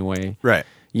download it anyway. Right.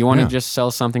 You want to Yeah. just sell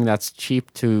something that's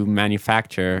cheap to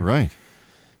manufacture, Right.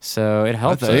 so it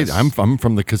helps Hey, us. I'm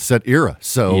from the cassette era,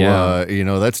 so Yeah.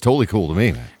 that's totally cool to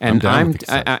me. Man. And down with the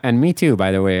cassette. and me too,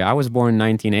 by the way. I was born in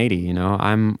 1980.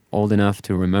 I'm old enough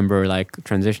to remember like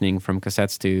transitioning from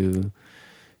cassettes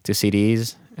to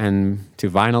CDs and to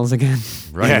vinyls again.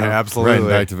 Right. Yeah, absolutely.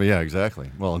 Right, back to, exactly.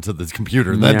 Well, into the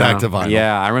computer, and then back to vinyl.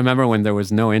 Yeah, I remember when there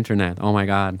was no internet. Oh my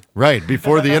God. Right,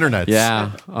 before the internet.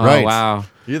 Yeah. Oh Right. wow.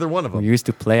 Either one of We them. used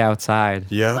to play outside.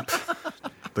 Yep.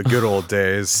 The good old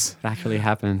days. It actually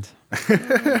happened.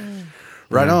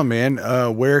 Right on, man.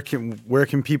 Where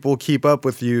can people keep up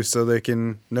with you so they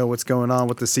can know what's going on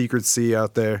with the Secret Sea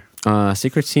out there?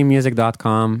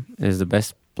 SecretSeaMusic.com is the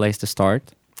best place to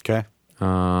start. Okay.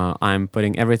 I'm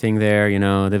putting everything there,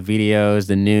 the videos,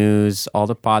 the news, all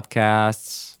the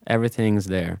podcasts, everything's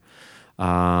there.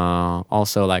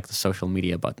 Also, like the social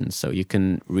media buttons, so you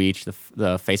can reach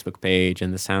the Facebook page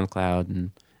and the SoundCloud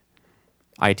and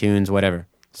iTunes, whatever.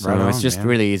 So Right it's on, just man.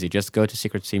 really easy. Just go to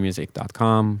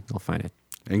SecretSeaMusic.com. You'll find it.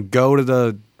 And go to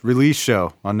the release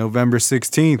show on November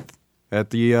 16th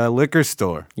at the liquor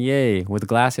store. Yay, with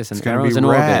glasses and It's gonna arrows be in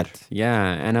rad. orbit.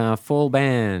 Yeah, and a full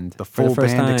band. The for full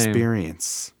first band time.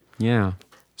 experience. Yeah.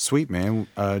 Sweet, man.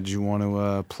 Do you want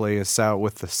to play us out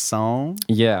with the song?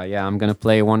 Yeah. I'm going to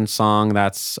play one song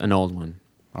that's an old one.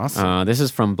 Awesome. This is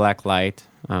from Black Light.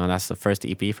 That's the first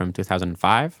EP from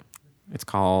 2005. It's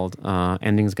called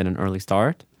Endings Get an Early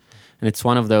Start. And it's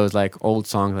one of those like old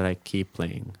songs that I keep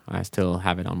playing. I still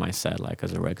have it on my set like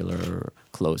as a regular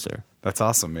closer. That's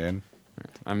awesome, man.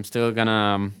 I'm still going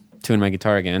to tune my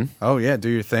guitar again. Oh yeah, do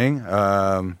your thing.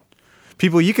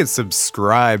 People, you can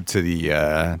subscribe to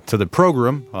the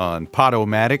program on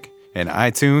Podomatic and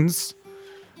iTunes.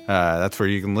 That's where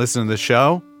you can listen to the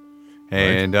show.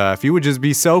 And if you would just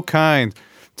be so kind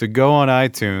to go on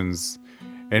iTunes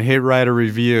and hit write a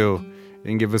review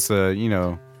and give us a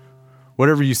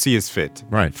whatever you see as fit.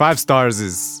 Right. 5 stars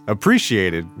is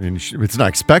appreciated, I mean, it's not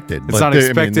expected. It's but not there's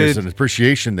expected, an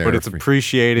appreciation there. but it's for,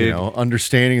 appreciated.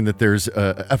 understanding that there's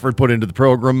effort put into the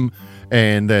program,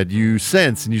 and that you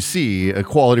sense and you see a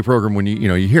quality program when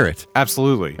you hear it,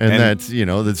 Absolutely. and that's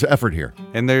there's effort here.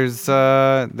 And there's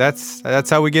that's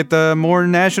how we get the more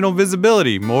national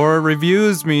visibility. More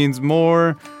reviews means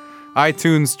more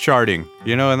iTunes charting,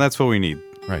 and that's what we need.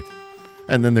 Right.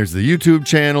 And then there's the YouTube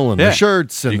channel and Yeah. the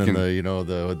shirts, and You then can-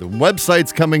 the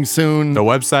website's coming soon. The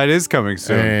website is coming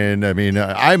soon. And I mean,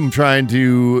 I'm trying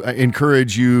to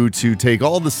encourage you to take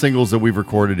all the singles that we've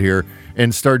recorded here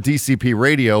and start DCP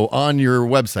Radio on your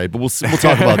website. But we'll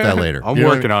talk about that later. I'm You know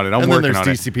what I working mean? on it. I'm and working then on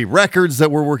there's it. DCP Records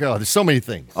that we're working on. There's so many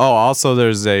things. Oh, also there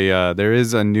is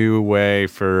a new way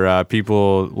for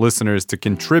listeners to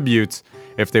contribute.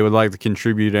 If they would like to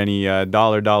contribute any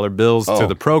dollar bills to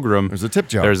the program, There's a tip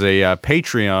jar. There's a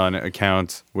Patreon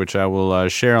account which I will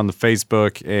share on the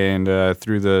Facebook and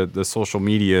through the social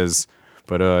medias.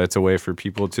 But it's a way for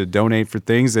people to donate for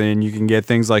things, and you can get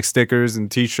things like stickers and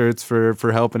T-shirts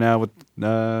for helping out with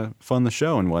fund the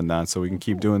show and whatnot, so we can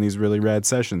keep doing these really rad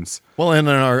sessions. Well, and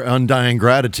then our undying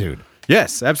gratitude,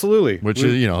 Yes, absolutely. which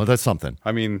is that's something.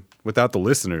 I mean, without the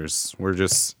listeners, we're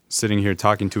just sitting here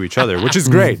talking to each other, which is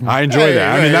great. I enjoy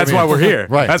that. I mean, that's why we're here.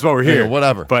 Right. That's why we're Yeah, here.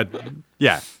 whatever. But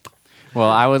yeah. Well,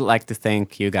 I would like to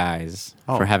thank you guys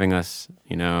Oh. for having us.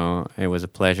 It was a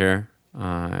pleasure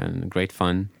and great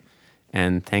fun.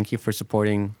 And thank you for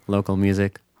supporting local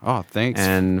music Oh, thanks.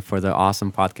 and for the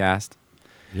awesome podcast.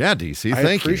 Yeah, DC, I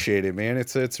thank you. appreciate it, man.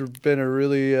 It's been a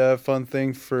really fun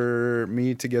thing for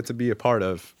me to get to be a part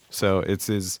of. So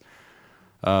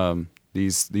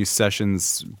these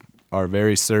sessions are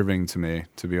very serving to me,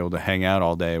 to be able to hang out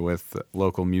all day with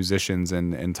local musicians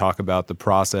and talk about the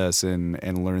process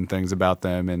and learn things about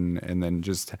them and then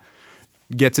just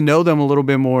get to know them a little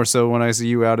bit more. So when I see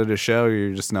you out at a show,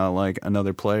 you're just not like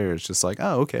another player. It's just like,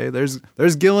 oh, okay, there's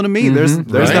Gillen and me. There's the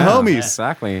Right. homies.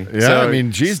 Exactly. Yeah, So- I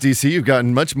mean, geez, DC, you've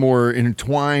gotten much more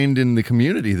entwined in the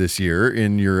community this year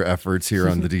in your efforts here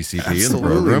on the DCP and the Absolutely,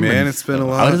 program. man. And- It's been a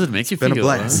lot. How does it make you It's been feel?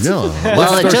 a blast. yeah, Well,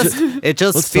 let's it start just to- it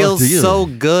just let's talk feels to you. so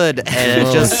good, and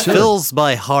it just sure. fills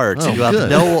my heart. Oh, you have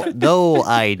good. no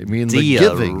I idea, mean, the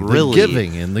giving,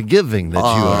 really. and the giving that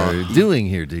you are doing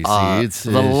here, DC. It's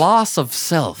The loss of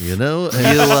yourself. You know,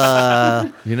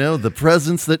 You, you know the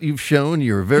presence that you've shown.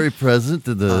 You're very present.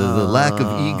 The lack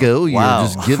of ego. You're wow.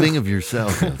 just giving of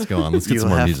yourself. Let's go on. Let's get you some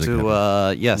more have music.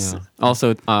 to, yes. Yeah.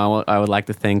 Also, I would like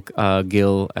to thank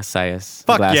Gil Asayas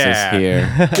Fuck Glasses yeah. here.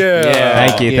 Yeah.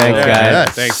 Thank you. Yeah. Thanks, guys. Yes.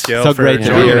 Thanks, Gil. So for great to be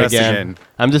joining here us again.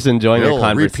 I'm just enjoying Bill, your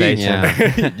conversation.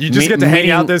 Yeah. You just get to hang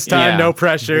out Meeting- this time, yeah. no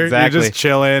pressure. Exactly. You're just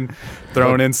chilling,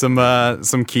 throwing in some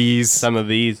keys, Some of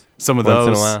these. some of once those.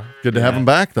 in a while. Good to have him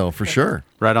back, though, for sure.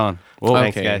 Right on. Well,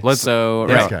 Thanks, Okay, guys. Let's- so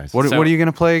Thanks, right. guys. what So- are you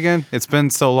gonna play again? It's been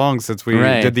so long since we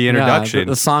Right. did the Yeah, introduction.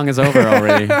 the song is over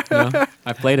already. You know?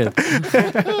 I played it.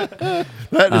 That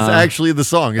is actually the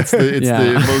song. It's the yeah.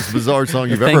 the most bizarre song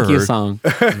you've ever Thank you heard. song.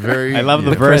 It's very. I love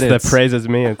the you verse credits. that praises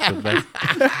me. It's the best.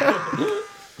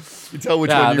 can tell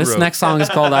which Yeah, one you this wrote. next song is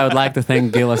called "I Would Like to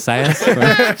Thank Gil Asayas."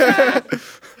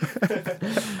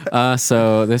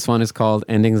 So this one is called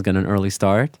 "Ending's Got an Early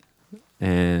Start,"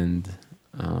 and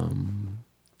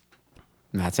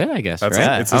that's it, I guess. That's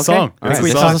right? it. It's a song. All It's right,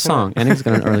 a this song. is a song. "Ending's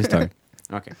Got an Early Start."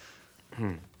 Okay.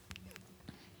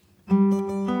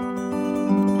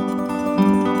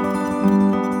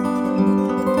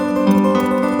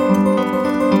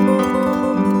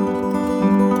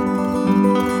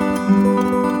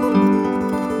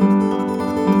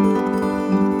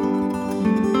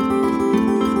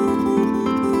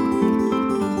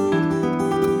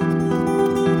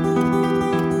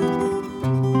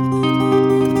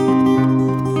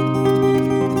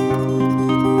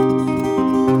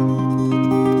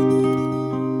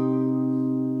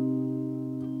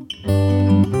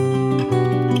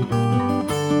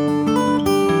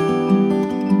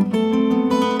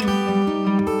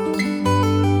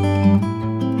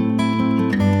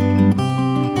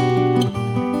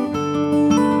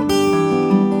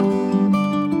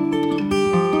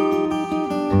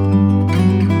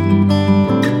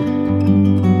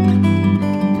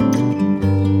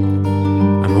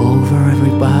 I'm over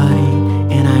everybody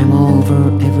and I'm over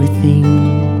everything.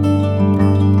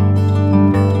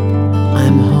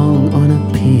 I'm hung on a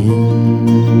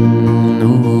pin.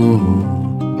 Ooh.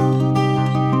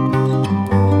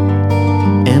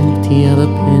 Empty of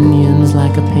opinions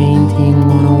like a painting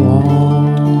on a wall.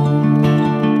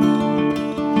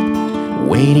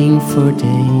 Waiting for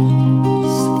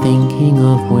days, thinking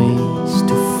of ways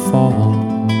to fall.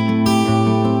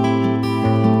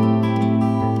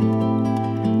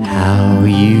 How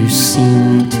you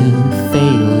seem to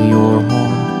fail your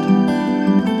heart.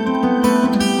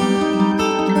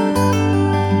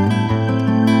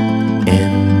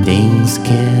 Endings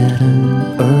get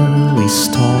an early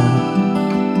start.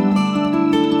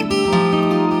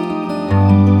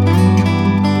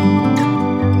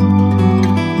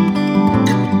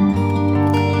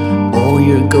 Oh,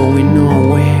 you're going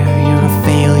nowhere, you're a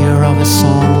failure of a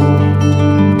song.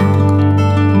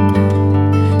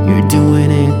 You're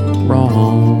doing it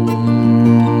wrong.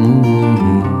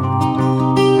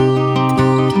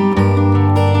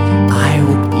 I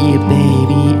would be a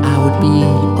baby, I would be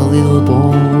a little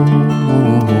boy,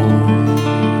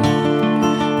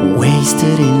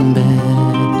 wasted in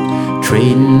bed,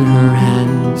 trading her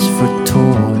hands for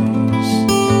toys.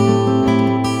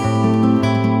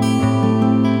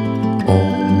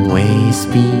 Always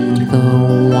be the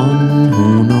one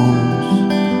who knows.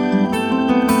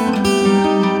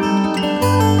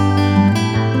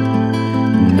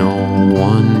 No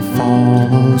one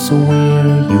follows where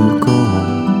you go.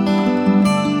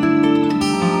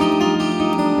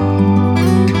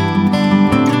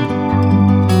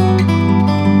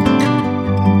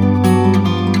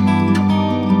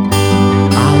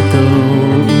 I'll go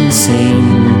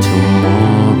insane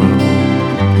tomorrow.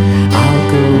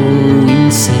 I'll go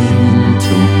insane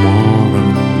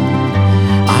tomorrow.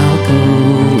 I'll go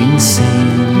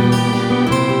insane.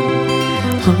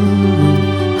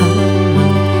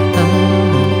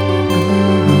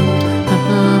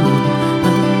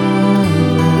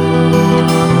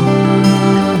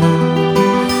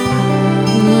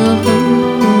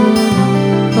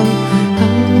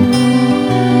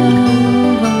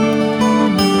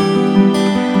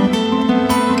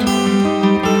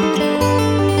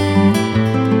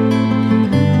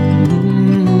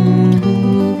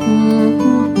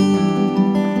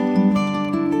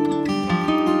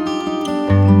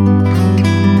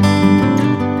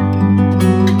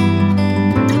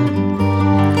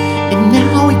 And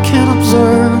now we can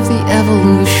observe the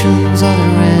evolution's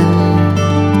other end,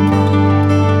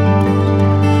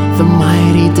 the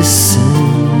mighty descent.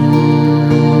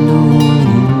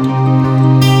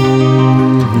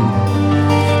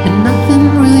 And nothing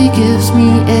really gives me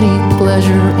any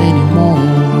pleasure anymore.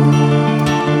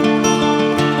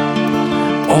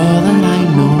 All that I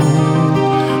know,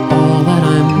 all that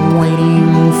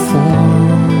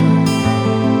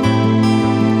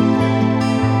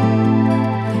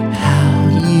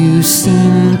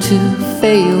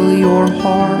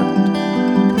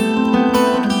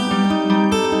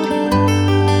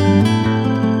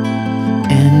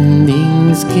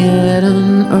get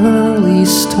an early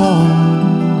start.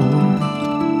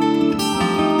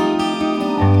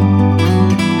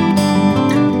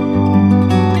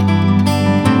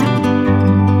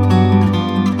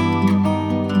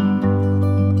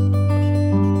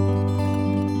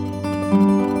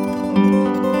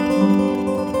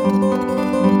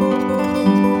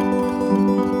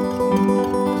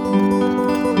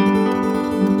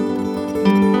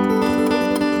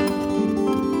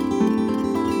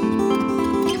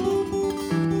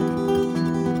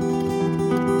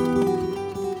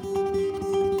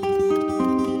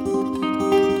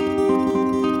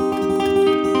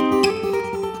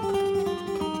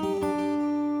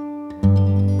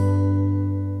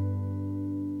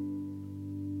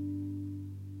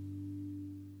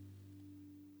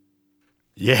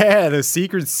 Yeah, the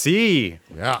Secret Sea.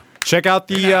 Yeah. Check out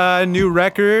the new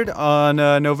record on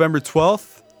November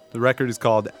 12th. The record is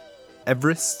called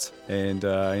Everest, and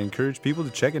I encourage people to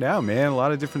check it out, man. A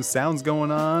lot of different sounds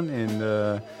going on,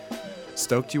 and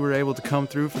stoked you were able to come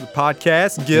through for the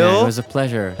podcast. Gil, Yeah, it was a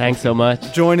pleasure. Thanks so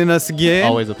much. joining us again.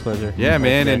 Always a pleasure. Yeah,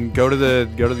 man, and go to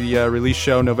the release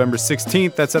show November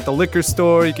 16th. That's at the liquor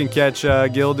store. You can catch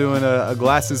Gil doing a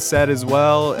glasses set as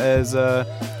well as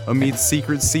Amit's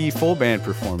Secret Sea full band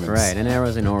performance. Right, and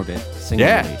Arrows in Orbit. Single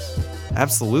Yeah. release.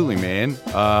 Absolutely, man.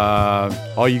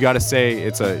 All you gotta say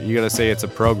it's a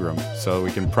program, so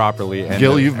we can properly end.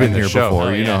 Gil, the- you've been end the here show.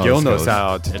 before. You know how Gil this knows goes.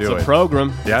 how to It's do a it.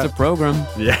 program. Yeah, It's a program.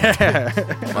 yeah.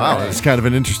 Wow, it's kind of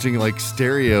an interesting, like,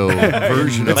 stereo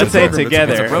version of Let's a say it program.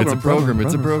 together. It's a program.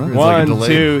 It's a program. It's like a One, delay.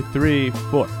 2, 3,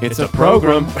 4. It's a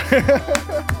program.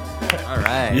 All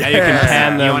right. Yeah, you can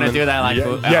pan them. You want to do that like,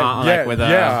 like with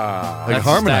yeah. Like,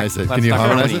 harmonize it. Can you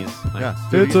harmonize it? Yeah.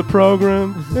 It's a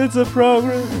program. It's a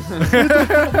program.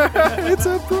 It's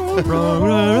a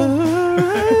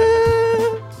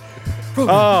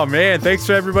Oh man, thanks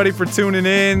for everybody for tuning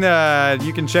in.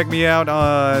 You can check me out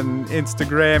on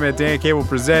Instagram at Dan Cable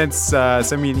Presents.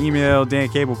 Send me an email,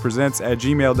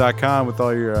 dancablepresents@gmail.com with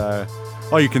all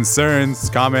your concerns,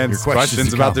 comments, Your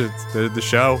questions, about your the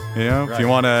show. You know, if you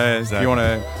wanna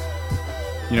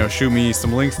shoot me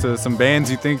some links to some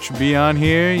bands you think should be on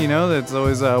here, you know, that's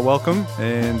always welcome.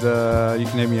 And you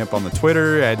can hit me up on the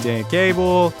Twitter at Dan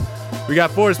Cable. We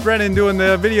got Forrest Brennan doing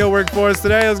the video work for us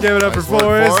today. Let's give it up Nice for work,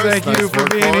 Forrest. Forrest. Thank Nice you for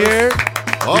work, being Forrest. here.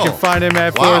 Oh. You can find him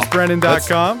at Wow.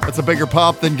 forrestbrennan.com. That's a bigger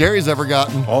pop than Gary's ever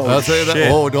gotten. Oh, I'll say that.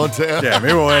 shit. Oh, don't say it. Yeah,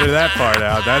 maybe we'll edit that part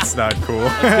out. That's not cool.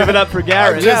 Give it up for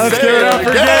Garrett. Yeah, let's give it up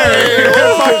for Gary.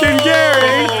 Fucking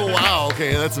Gary. Oh, wow.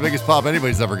 Okay, that's the biggest pop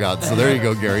anybody's ever gotten. So there you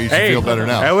go, Gary. You should Hey, feel better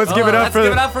now. Hey, let's give it up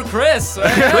for Chris. Who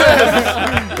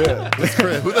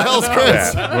the hell's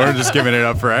Chris? Yeah, we're just giving it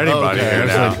up for anybody Okay, here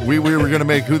it's now. like we were going to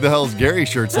make Who the Hell's Gary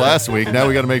shirts last week. Now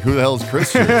we got to make Who the Hell's Chris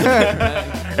shirts.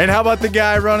 And how about the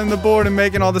guy running the board and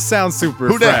making all the sound super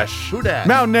Who dat? fresh? Who dat?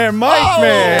 Mountain Air Mike, Oh!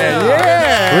 man.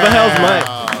 Yeah. Who the hell's Mike?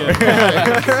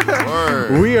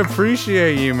 Word. We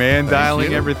appreciate you, man, dialing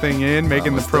you. everything in,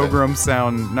 making the let's do it. program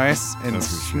sound nice and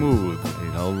smooth.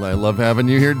 You know, I love having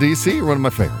you here, DC. You're one of my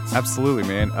favorites. Absolutely,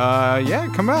 man. Yeah,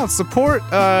 come out, support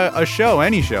a show,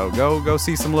 any show. Go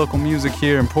see some local music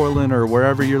here in Portland or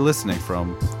wherever you're listening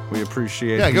from. We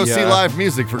appreciate. Yeah, go the, see live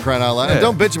music for crying out loud. yeah. And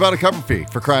don't bitch about a cover fee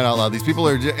for crying out loud. These people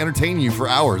are entertaining you for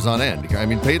hours on end. I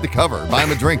mean, pay the cover. Buy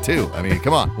them a drink, too. I mean,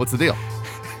 come on. What's the deal?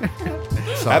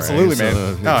 Sorry, Absolutely, so, man.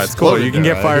 No, it's just cool. quoted You can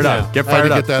there. get fired I up. just Get had to fired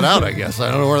get up. that out, I guess.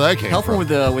 I don't know where that came Help him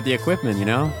from. with the equipment, you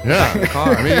know? Yeah.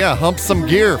 I mean, yeah, hump some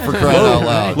gear for crying out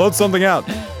loud. Load something out.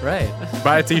 Right.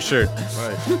 Buy a T-shirt.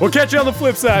 We'll catch you on the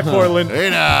flip side, Portland.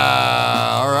 Hey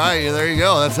now. All right, there you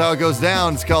go. That's how it goes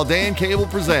down. It's called Dan Cable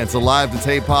Presents, a live to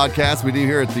tape podcast we do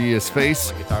here at the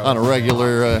Space on a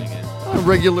regular.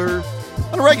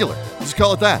 Just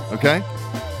call it that, okay?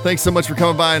 Thanks so much for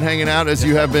coming by and hanging out as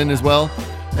you have been as well.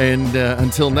 And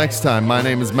until next time, my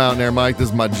name is Mountain Air Mike. This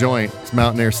is my joint. It's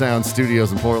Mountain Air Sound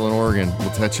Studios in Portland, Oregon. We'll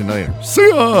catch you later. See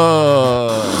ya!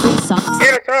 Yes, all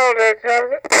that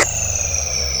time.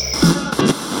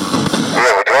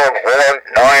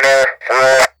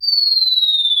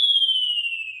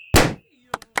 194.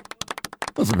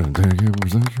 What's it been? Dan Cable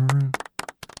Presents?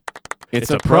 It's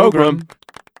a program.